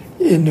called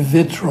in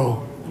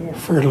vitro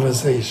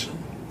fertilization.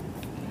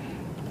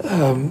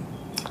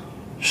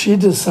 She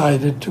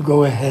decided to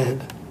go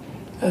ahead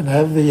and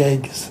have the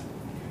eggs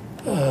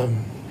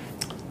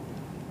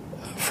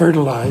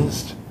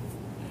fertilized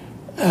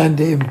and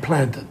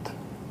implanted.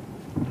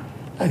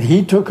 And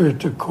he took her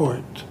to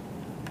court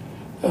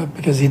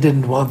because he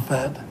didn't want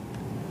that.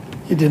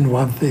 He didn't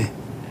want the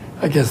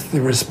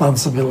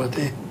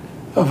responsibility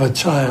of a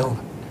child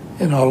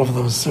in all of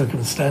those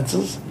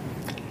circumstances,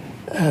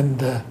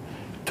 and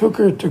took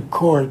her to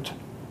court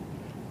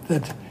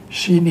that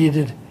she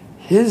needed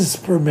his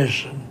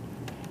permission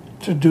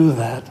to do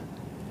that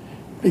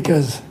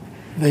because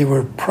they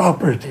were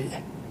property.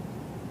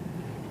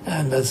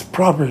 And as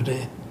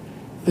property,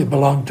 they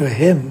belonged to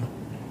him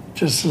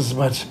just as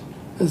much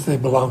as they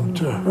belonged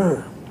to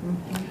her.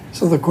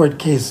 So the court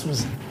case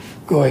was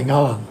going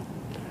on.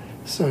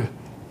 So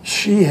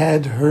she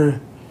had her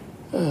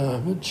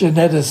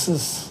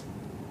geneticists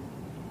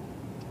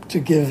to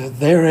give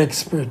their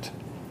expert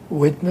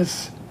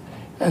witness,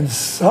 and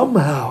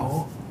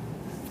somehow,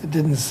 it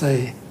didn't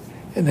say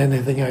in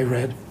anything I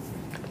read,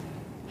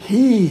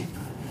 he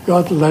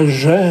got La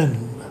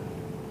Gêne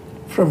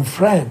from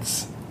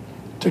France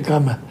to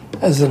come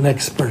as an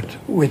expert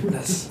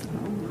witness.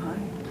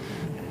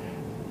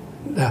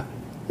 Now,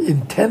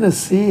 in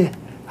Tennessee,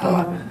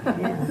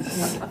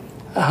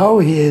 how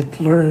he had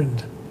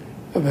learned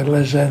about La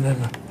Gêne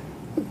and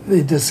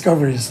the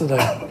discoveries that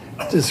I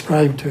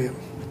described to you.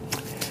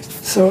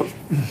 So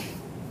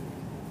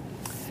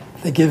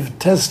they give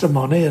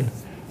testimony, and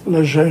La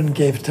Gêne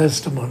gave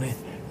testimony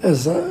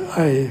as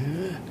I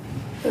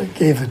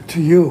gave it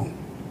to you.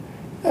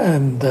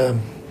 And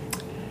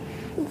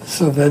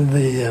so then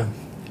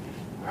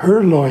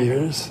her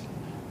lawyers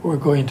were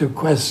going to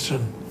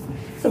question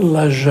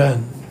La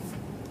Gêne.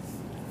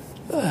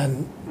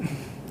 And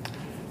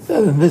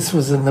this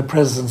was in the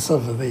presence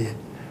of the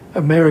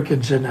American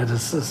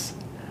geneticist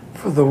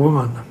for the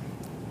woman.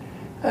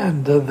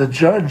 And the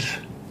judge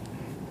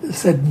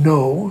said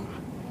no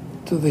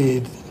to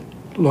the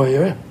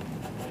lawyer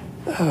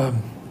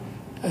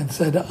and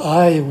said,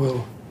 I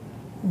will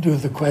do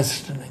the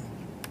questioning.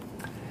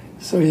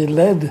 So he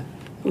led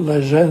La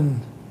Gêne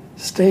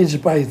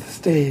stage by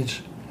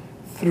stage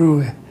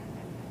through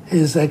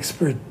his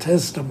expert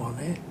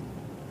testimony,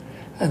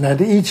 and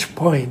at each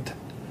point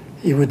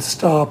he would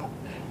stop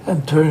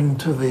and turn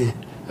to the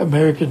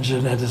American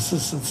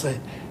geneticists and say,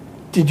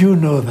 did you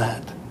know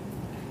that?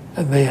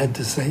 And they had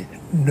to say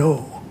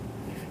no.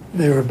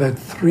 They were about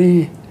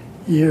 3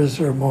 years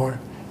or more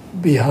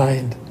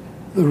behind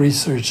the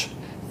research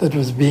that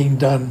was being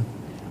done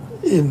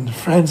in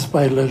France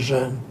by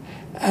Lejeune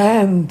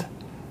and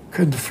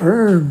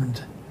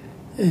confirmed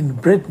in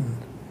Britain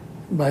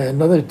by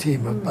another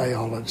team of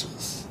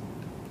biologists.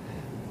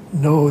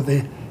 No,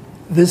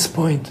 this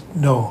point,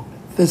 no.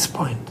 This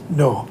point,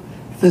 no.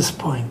 This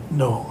point,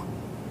 no.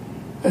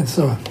 And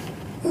so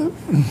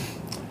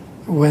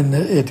when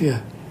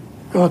it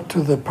got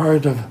to the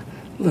part of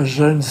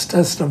Lejeune's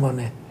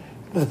testimony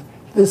that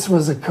this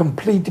was a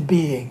complete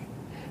being,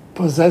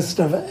 possessed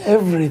of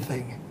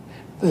everything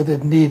that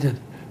it needed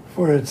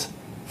for its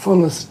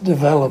fullest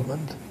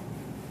development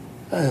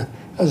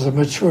as a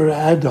mature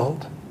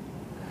adult,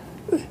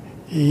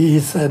 he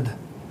said,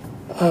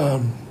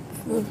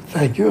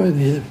 thank you, and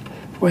he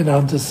went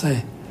on to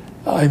say,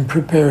 I'm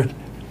prepared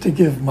to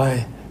give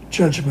my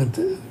judgment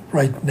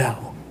right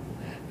now.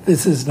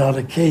 This is not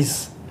a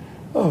case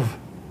of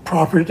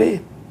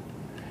property.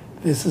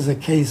 This is a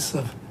case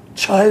of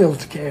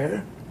child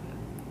care,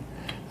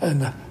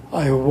 and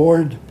I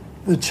award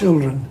the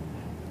children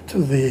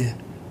to the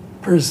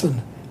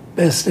person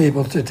best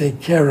able to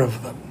take care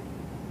of them,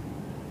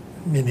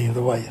 meaning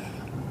the wife.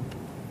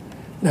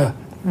 Now,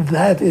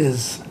 that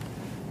is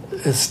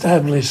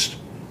established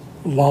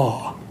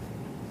law.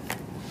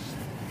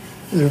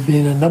 There have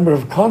been a number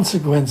of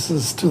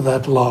consequences to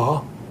that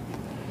law.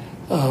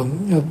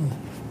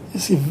 You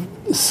see,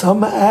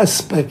 some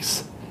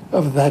aspects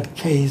of that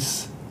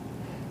case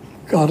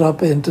got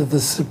up into the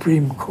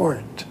Supreme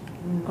Court.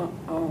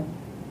 Uh-oh.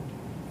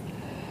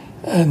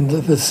 And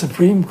the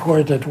Supreme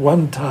Court at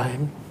one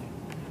time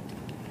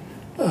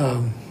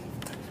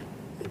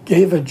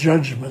gave a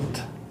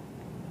judgment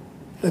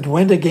that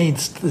went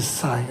against the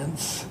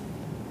science.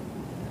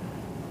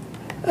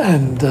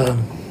 And,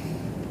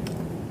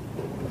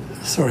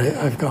 sorry,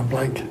 I've gone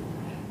blank.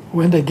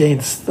 Went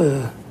against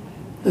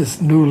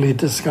this newly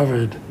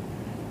discovered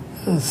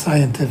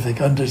scientific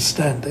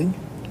understanding.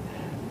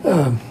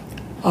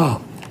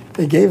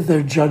 They gave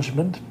their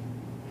judgment,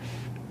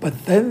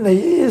 but then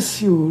they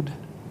issued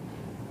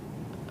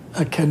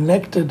a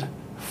connected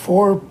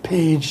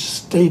 4-page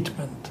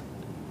statement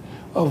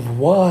of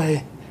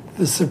why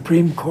the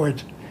Supreme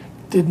Court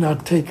did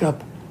not take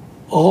up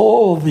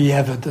all the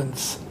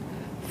evidence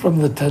from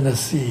the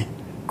Tennessee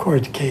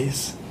court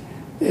case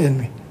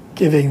in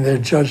giving their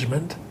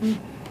judgment.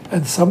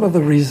 And some of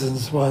the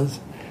reasons was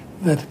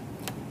that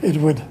it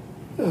would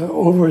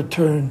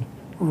overturn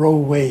Roe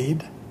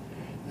Wade,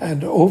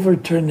 and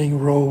overturning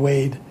Roe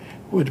Wade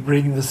would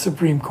bring the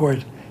Supreme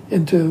Court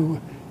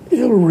into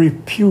ill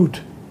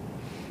repute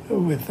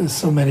with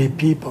so many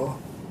people.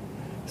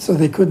 So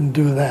they couldn't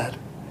do that.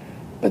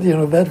 But,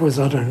 that was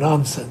utter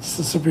nonsense.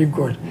 The Supreme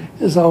Court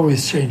is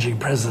always changing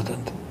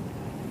precedent.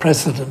 A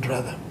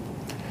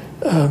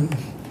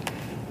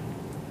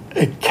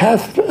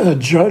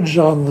judge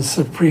on the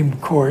Supreme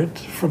Court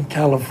from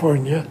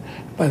California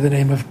by the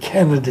name of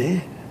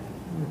Kennedy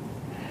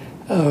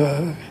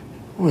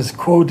was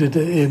quoted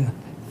in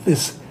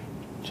this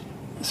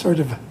sort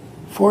of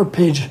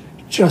 4-page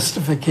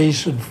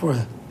justification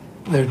for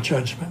their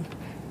judgment.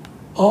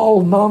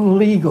 All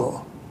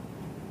non-legal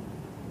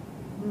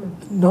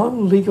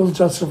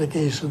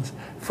justifications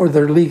for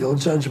their legal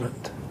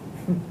judgment.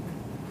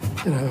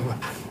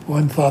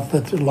 One thought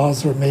that the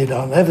laws were made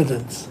on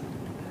evidence.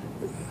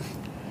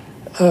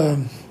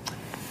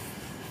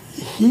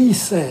 He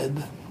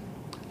said,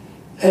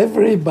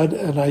 everybody,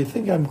 and I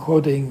think I'm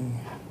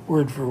quoting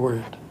word for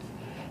word,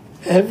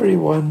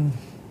 everyone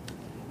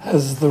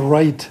has the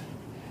right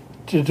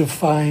to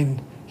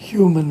define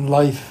human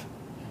life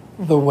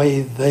the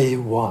way they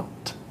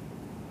want.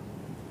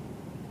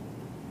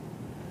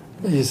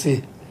 You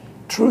see,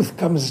 truth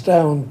comes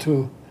down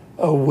to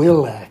a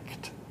will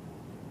act.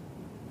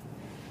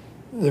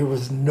 There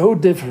was no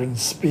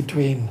difference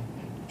between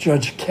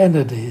Judge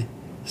Kennedy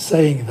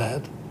saying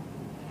that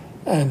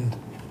and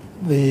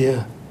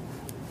the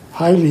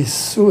highly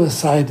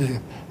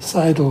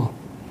suicidal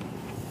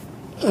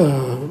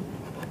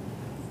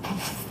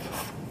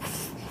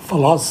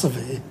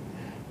philosophy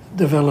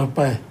developed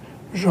by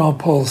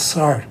Jean-Paul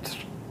Sartre.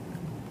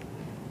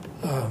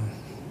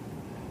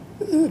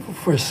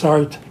 For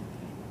Sartre,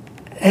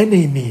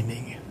 any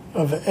meaning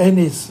of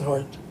any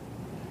sort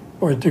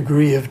or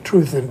degree of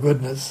truth and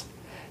goodness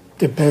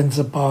depends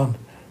upon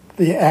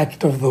the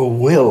act of the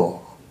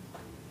will,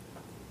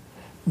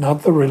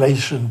 not the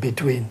relation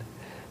between,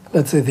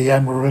 let's say, the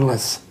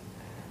Amaryllis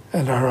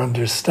and our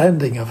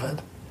understanding of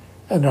it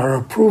and our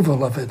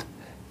approval of it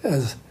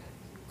as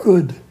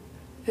good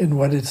in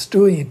what it's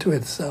doing to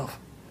itself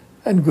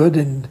and good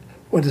in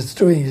what it's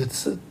doing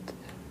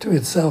to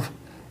itself.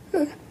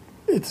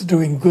 It's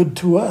doing good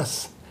to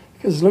us,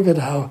 because look at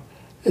how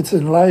it's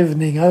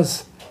enlivening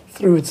us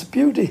through its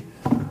beauty.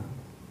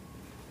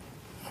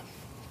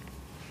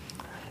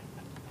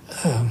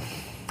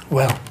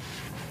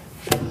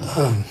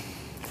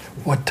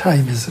 What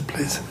time is it,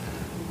 please?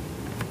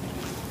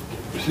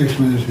 6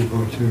 minutes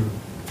before 2.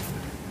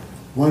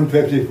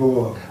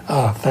 1:54.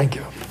 Ah, thank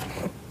you.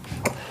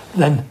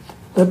 Then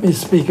let me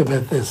speak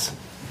about this.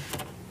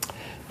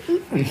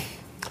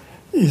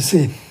 You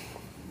see,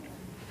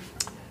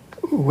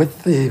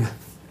 with the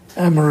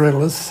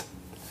Amaryllis,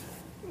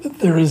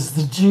 there is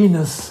the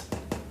genus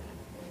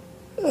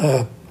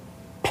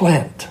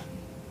plant.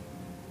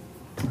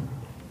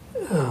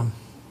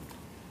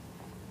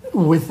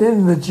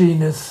 Within the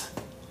genus,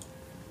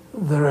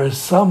 there are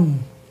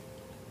some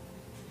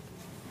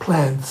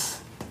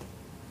plants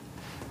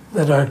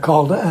that are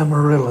called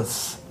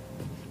Amaryllis.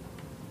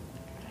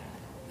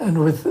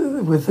 And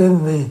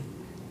within the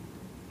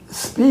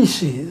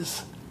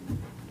species,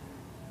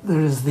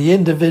 there is the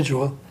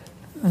individual,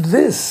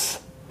 this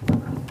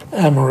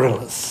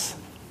Amaryllis.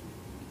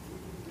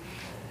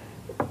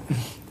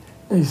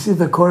 Now you see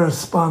the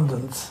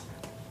correspondence.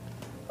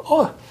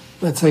 Oh,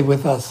 let's say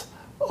with us,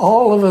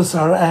 all of us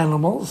are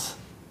animals.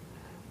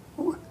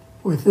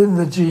 Within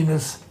the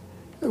genus,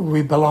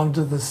 we belong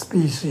to the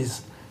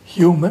species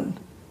human,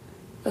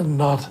 and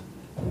not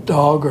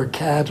dog or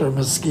cat or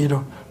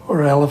mosquito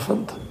or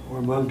elephant.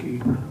 Or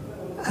monkey.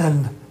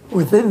 And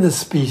within the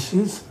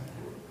species,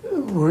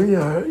 we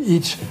are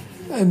each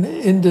an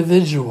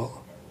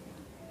individual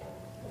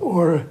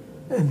or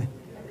an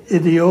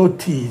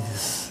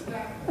idiotes.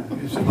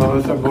 Some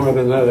of us are more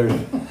than others.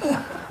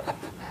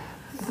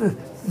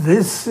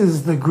 This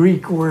is the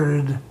Greek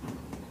word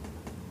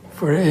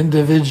for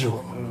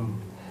individual.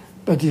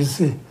 But you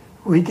see,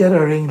 we get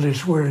our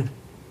English word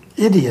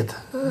idiot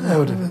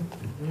out of it.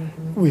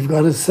 We've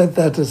got to set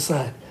that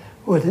aside.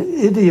 What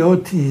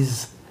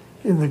idiotes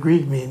in the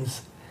Greek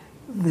means,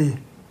 the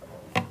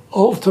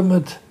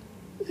ultimate,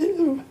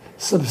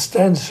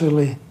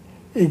 substantially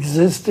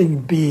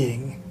existing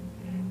being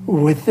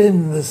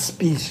within the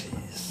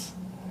species.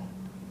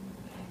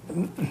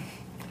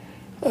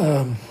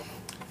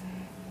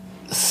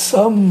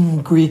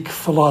 Some Greek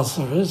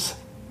philosophers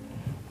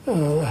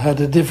had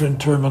a different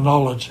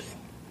terminology.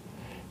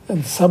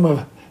 And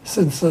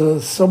since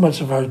so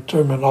much of our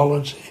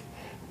terminology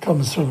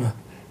comes from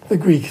the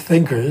Greek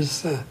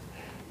thinkers,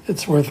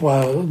 it's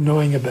worthwhile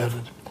knowing about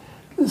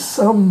it.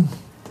 Some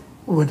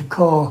would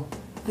call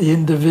the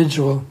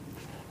individual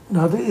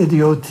not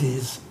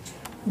idiotes,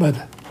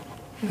 but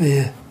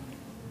the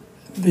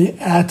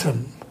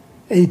atom,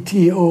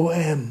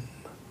 atom.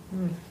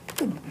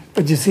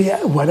 But you see,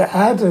 what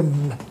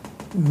atom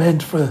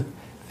meant for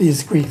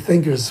these Greek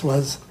thinkers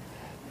was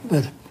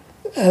that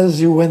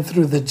as you went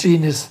through the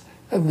genus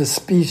and the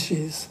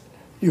species,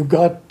 you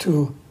got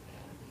to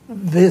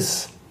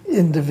this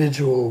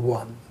individual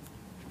one.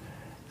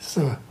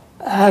 So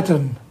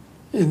atom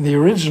in the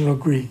original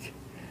Greek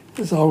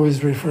is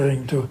always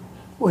referring to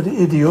what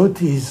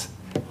idiotes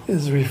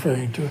is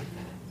referring to.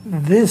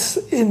 This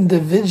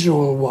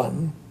individual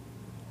one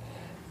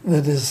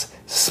that is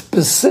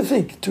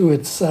specific to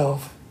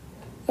itself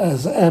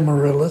as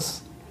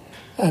Amaryllis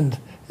and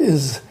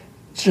is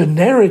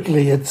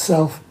generically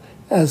itself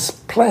as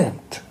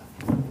plant.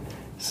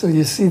 So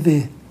you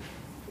see,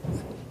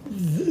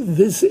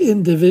 this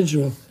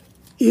individual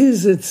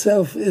is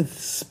itself its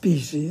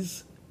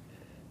species,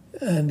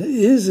 and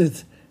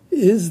is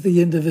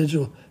the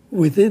individual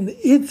within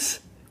its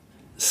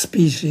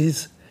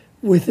species,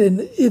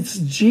 within its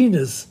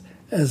genus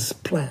as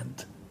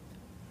plant.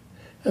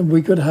 And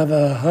we could have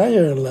a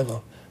higher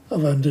level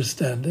of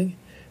understanding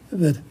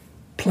that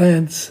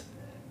plants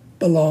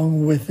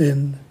belong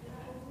within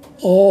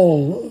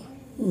all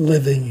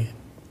living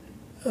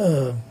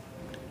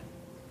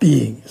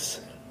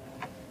beings.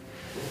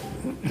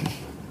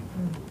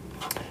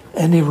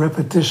 Any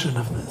repetition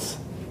of this.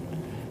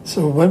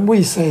 So when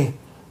we say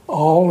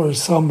all or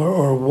some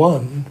or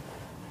one,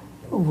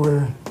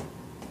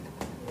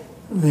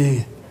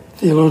 the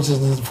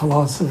theologians and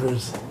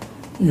philosophers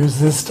use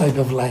this type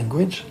of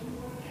language.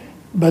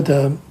 But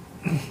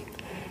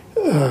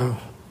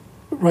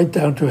right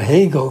down to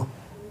Hegel,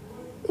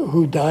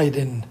 who died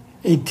in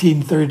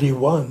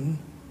 1831,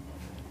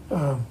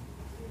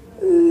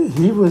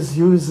 he was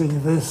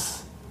using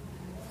this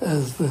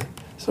as the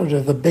sort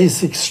of the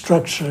basic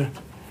structure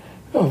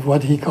of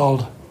what he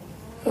called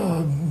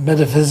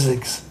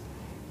metaphysics,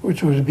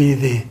 which would be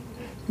the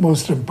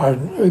most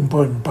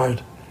important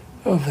part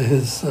of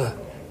his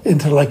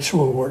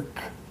intellectual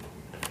work.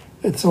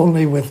 It's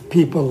only with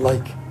people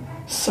like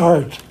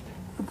Sartre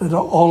that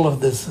all of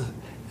this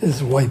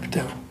is wiped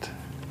out.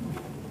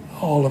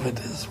 All of it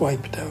is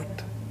wiped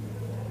out.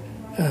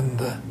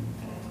 And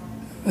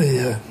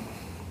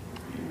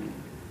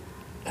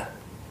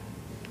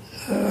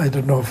I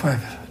don't know if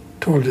I've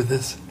told you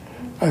this.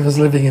 I was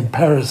living in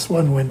Paris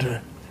one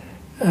winter,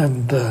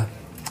 and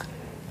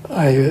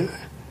I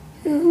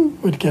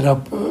would get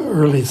up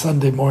early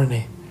Sunday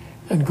morning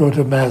and go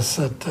to Mass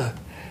at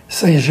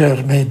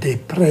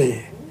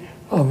Saint-Germain-des-Prés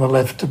on the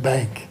left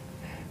bank,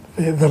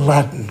 the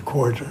Latin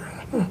Quarter.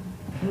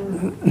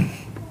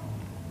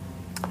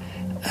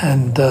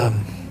 And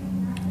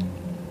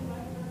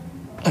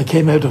I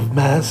came out of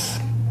Mass,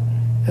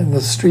 and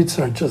the streets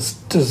are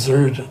just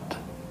deserted.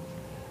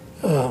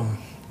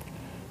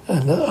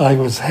 and I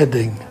was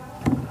heading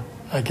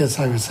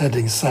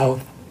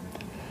south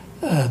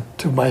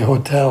to my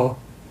hotel,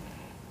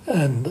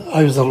 and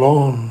I was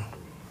alone,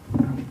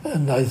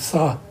 and I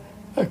saw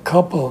a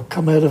couple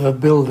come out of a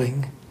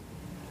building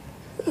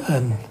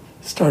and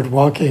start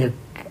walking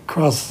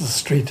across the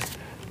street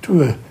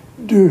to a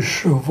deux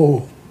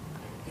chevaux,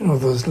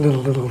 those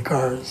little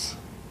cars.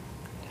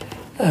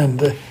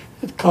 And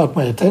it caught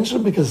my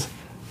attention because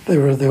they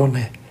were the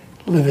only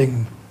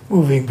living,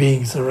 moving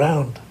beings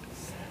around.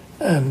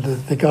 And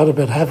they got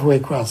about halfway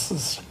across the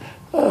street.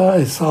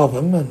 I saw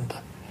them, and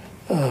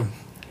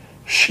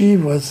she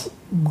was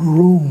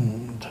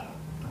groomed.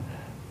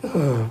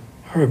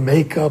 Her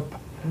makeup,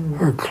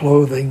 her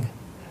clothing,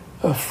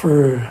 a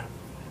fur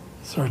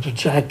sort of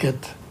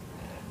jacket,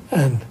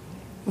 and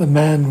the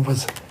man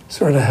was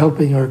sort of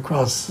helping her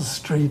across the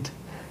street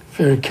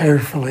very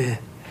carefully.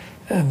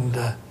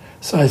 And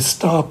so I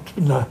stopped,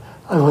 and I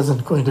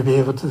wasn't going to be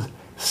able to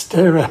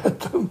stare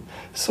at them.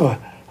 So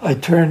I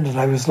turned and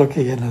I was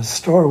looking in a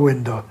store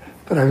window,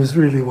 but I was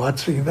really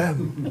watching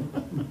them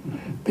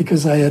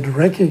because I had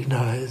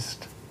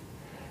recognized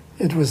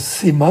it was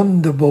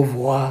Simone de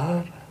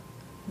Beauvoir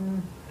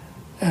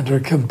and her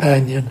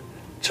companion,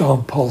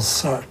 Jean-Paul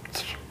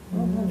Sartre.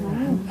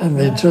 And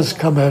they'd just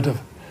come out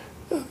of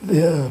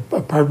the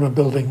apartment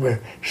building where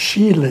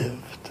she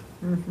lived.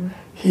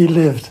 He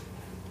lived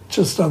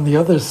just on the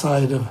other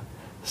side of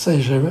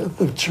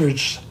the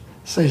church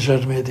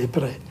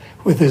Saint-Germain-des-Prés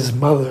with his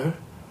mother.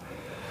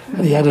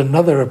 And he had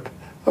another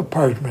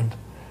apartment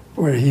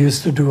where he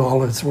used to do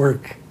all his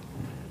work.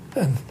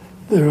 And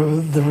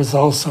there was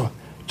also,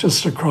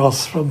 just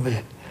across from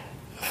the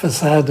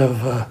facade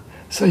of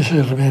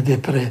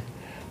Saint-Germain-des-Prés,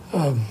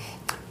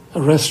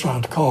 a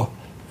restaurant called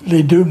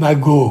Les Deux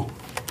Magots,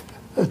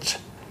 a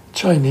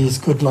Chinese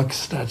good luck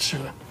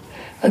statue.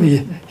 And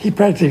he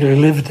practically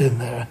lived in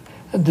there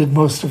and did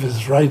most of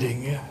his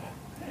writing.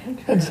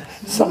 And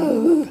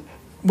so,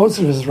 most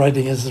of his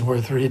writing isn't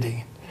worth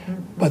reading,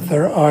 but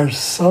there are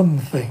some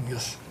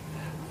things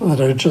that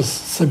are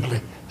just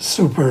simply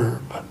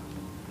superb.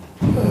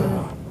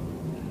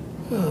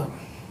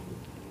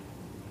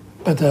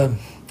 But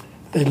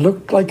they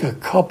looked like a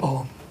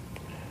couple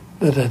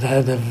that had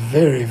had a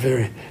very,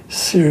 very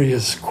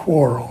serious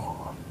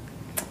quarrel.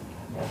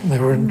 They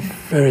weren't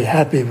very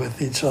happy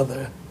with each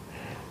other.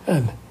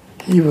 And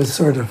he was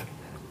sort of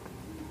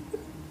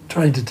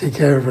trying to take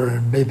care of her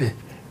and maybe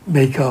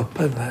make up,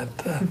 and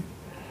that.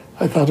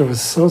 I thought it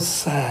was so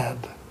sad.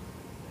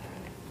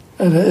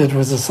 And it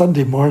was a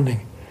Sunday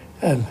morning,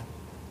 and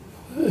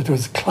it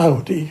was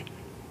cloudy,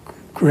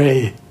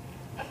 gray.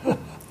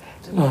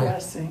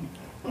 Depressing.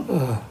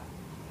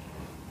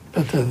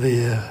 But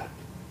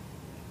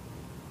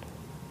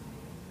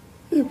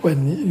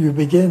when you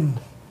begin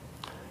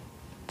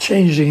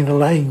changing the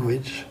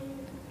language,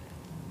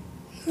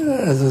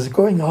 as is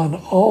going on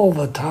all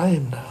the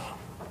time now,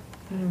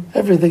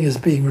 everything is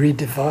being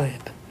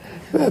redefined.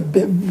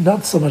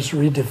 Not so much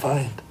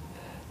redefined,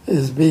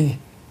 is being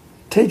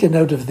taken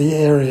out of the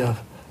area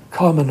of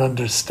common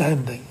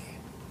understanding.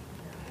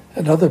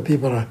 And other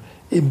people are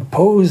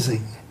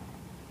imposing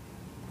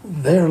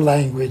their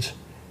language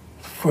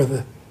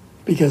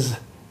because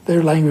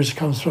their language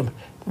comes from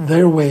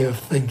their way of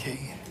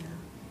thinking.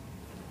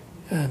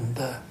 And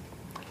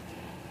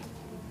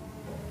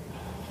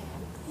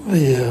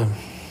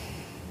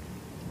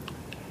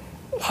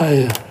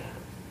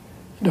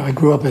I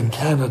grew up in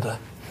Canada,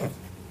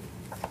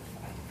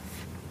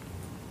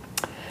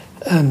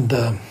 and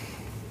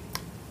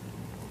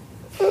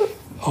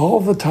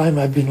all the time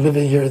I've been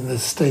living here in the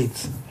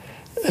States,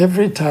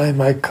 every time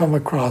I come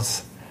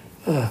across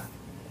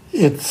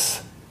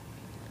it's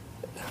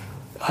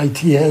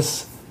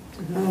ITS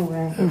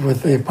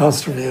with the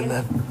apostrophe in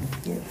that,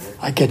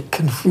 I get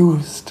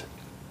confused,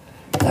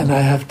 and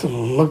I have to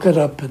look it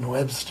up in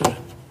Webster.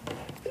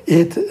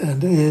 It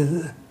and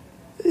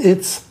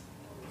it's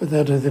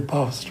without the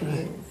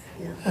apostrophe,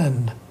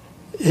 and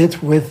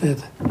it with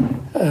it,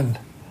 and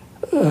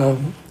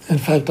in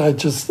fact, it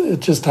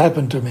just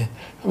happened to me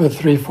about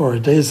 3-4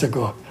 days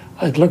ago.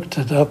 I looked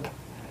it up.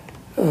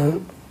 I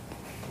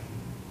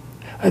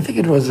think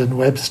it was in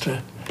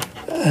Webster,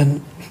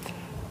 and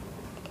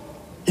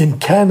in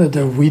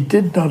Canada we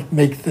did not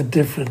make the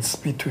difference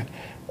between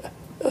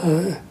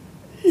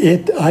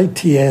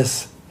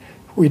ITS.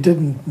 We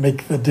didn't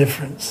make the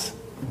difference.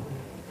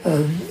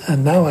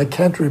 And now I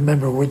can't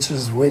remember which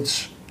is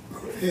which,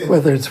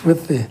 whether it's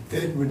with the...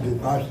 It with the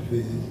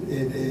apostrophe,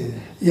 it is.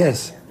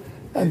 Yes,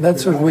 and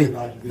that's what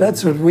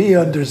we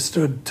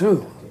understood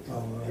too.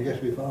 I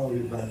guess we followed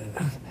you by it.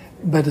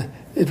 But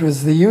it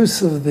was the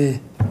use of the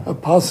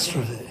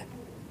apostrophe,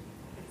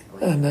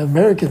 and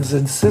Americans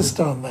insist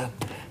on that.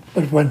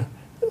 But when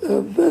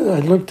I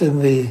looked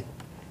in the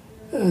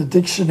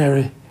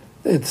dictionary,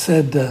 it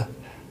said that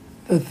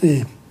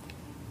the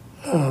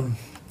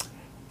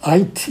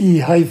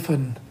IT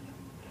hyphen,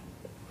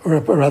 or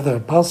rather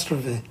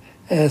apostrophe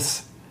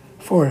S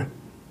for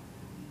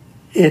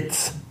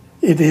it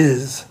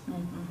is,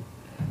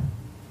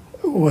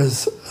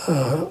 was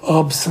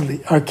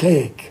obsolete,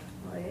 archaic.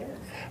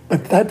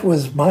 But that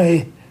was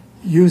my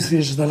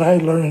usage that I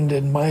learned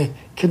in my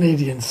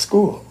Canadian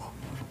school.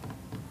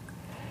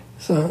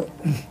 So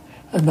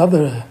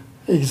another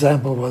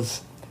example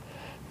was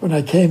when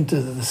I came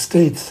to the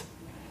States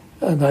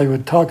and I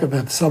would talk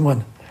about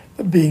someone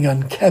being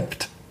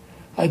unkempt,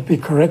 I'd be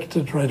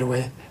corrected right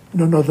away.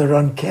 No, they're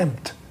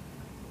unkempt.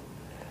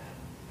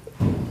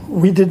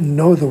 We didn't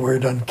know the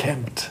word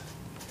unkempt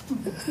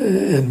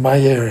in my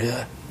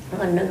area.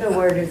 Another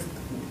word is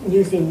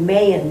using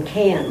may and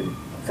can.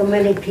 So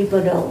many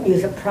people don't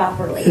use it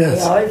properly. Yes.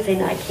 They always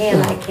say, I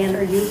can,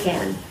 or you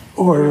can.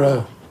 Or,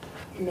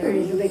 and there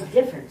is a big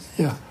difference.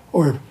 yeah,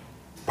 or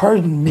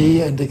pardon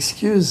me and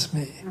excuse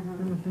me.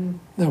 Mm-hmm.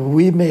 Now,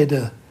 we made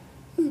a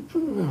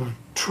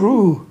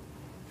true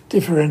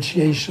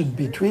differentiation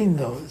between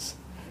those.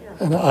 Yeah.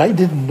 And I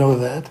didn't know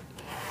that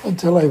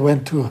until I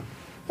went to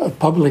a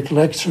public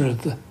lecture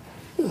at the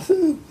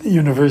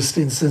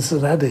university in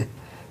Cincinnati,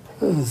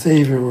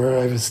 Xavier, where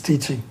I was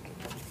teaching.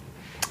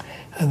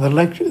 And the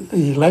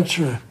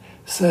lecturer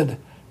said,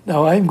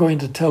 now I'm going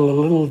to tell a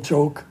little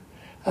joke,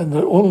 and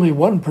only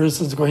one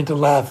person's going to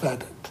laugh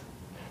at it.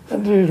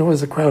 And there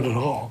was a crowd at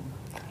all.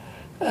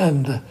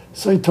 And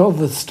so he told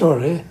the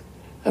story,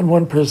 and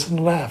one person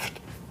laughed.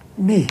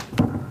 Me.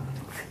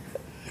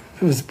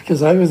 It was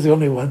because I was the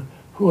only one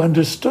who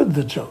understood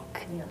the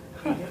joke.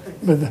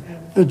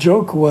 But the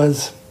joke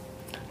was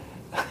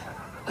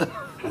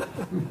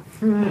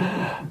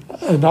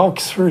an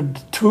Oxford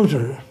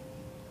tutor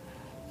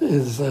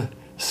is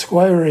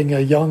squiring a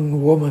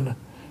young woman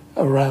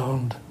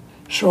around,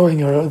 showing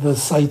her the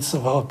sights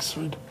of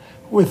Oxford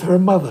with her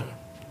mother.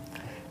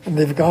 And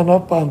they've gone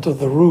up onto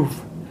the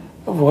roof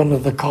of one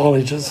of the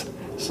colleges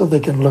so they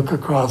can look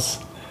across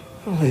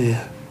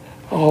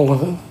all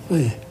of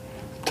the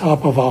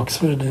top of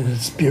Oxford and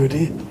its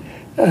beauty.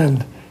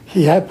 And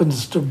he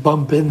happens to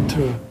bump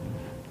into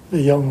the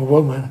young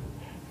woman,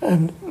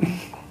 and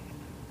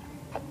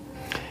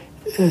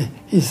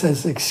he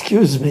says,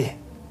 "Excuse me,"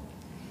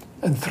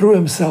 and threw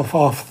himself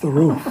off the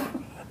roof.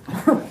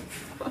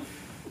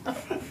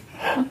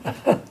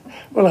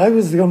 Well, I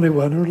was the only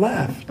one who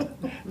laughed,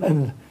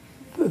 and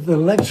the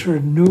lecturer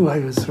knew I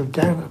was from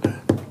Canada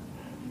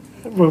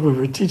when we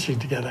were teaching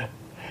together.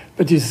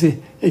 But you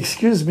see,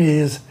 excuse me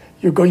is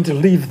you're going to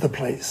leave the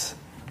place.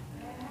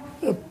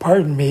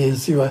 Pardon me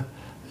is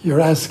you're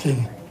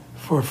asking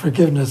for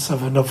forgiveness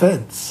of an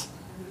offense.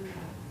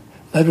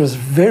 That was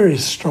very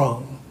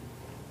strong.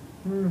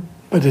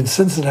 But in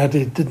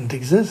Cincinnati, it didn't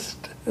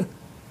exist.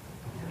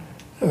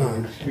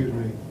 Excuse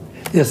me.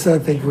 Yes, I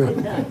think we're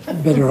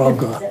better all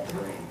go.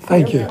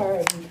 Thank you.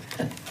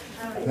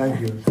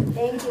 Thank you.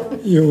 Thank you.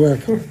 You're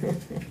welcome.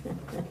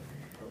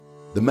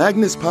 The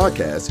Magnus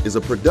Podcast is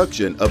a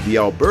production of the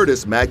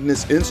Albertus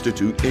Magnus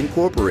Institute,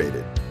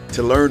 Incorporated.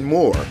 To learn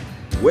more,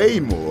 way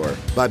more,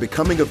 by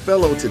becoming a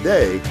fellow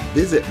today,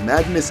 visit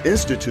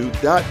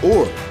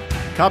magnusinstitute.org.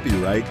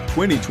 Copyright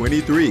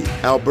 2023.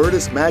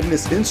 Albertus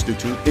Magnus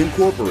Institute,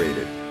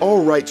 Incorporated.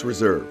 All rights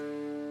reserved.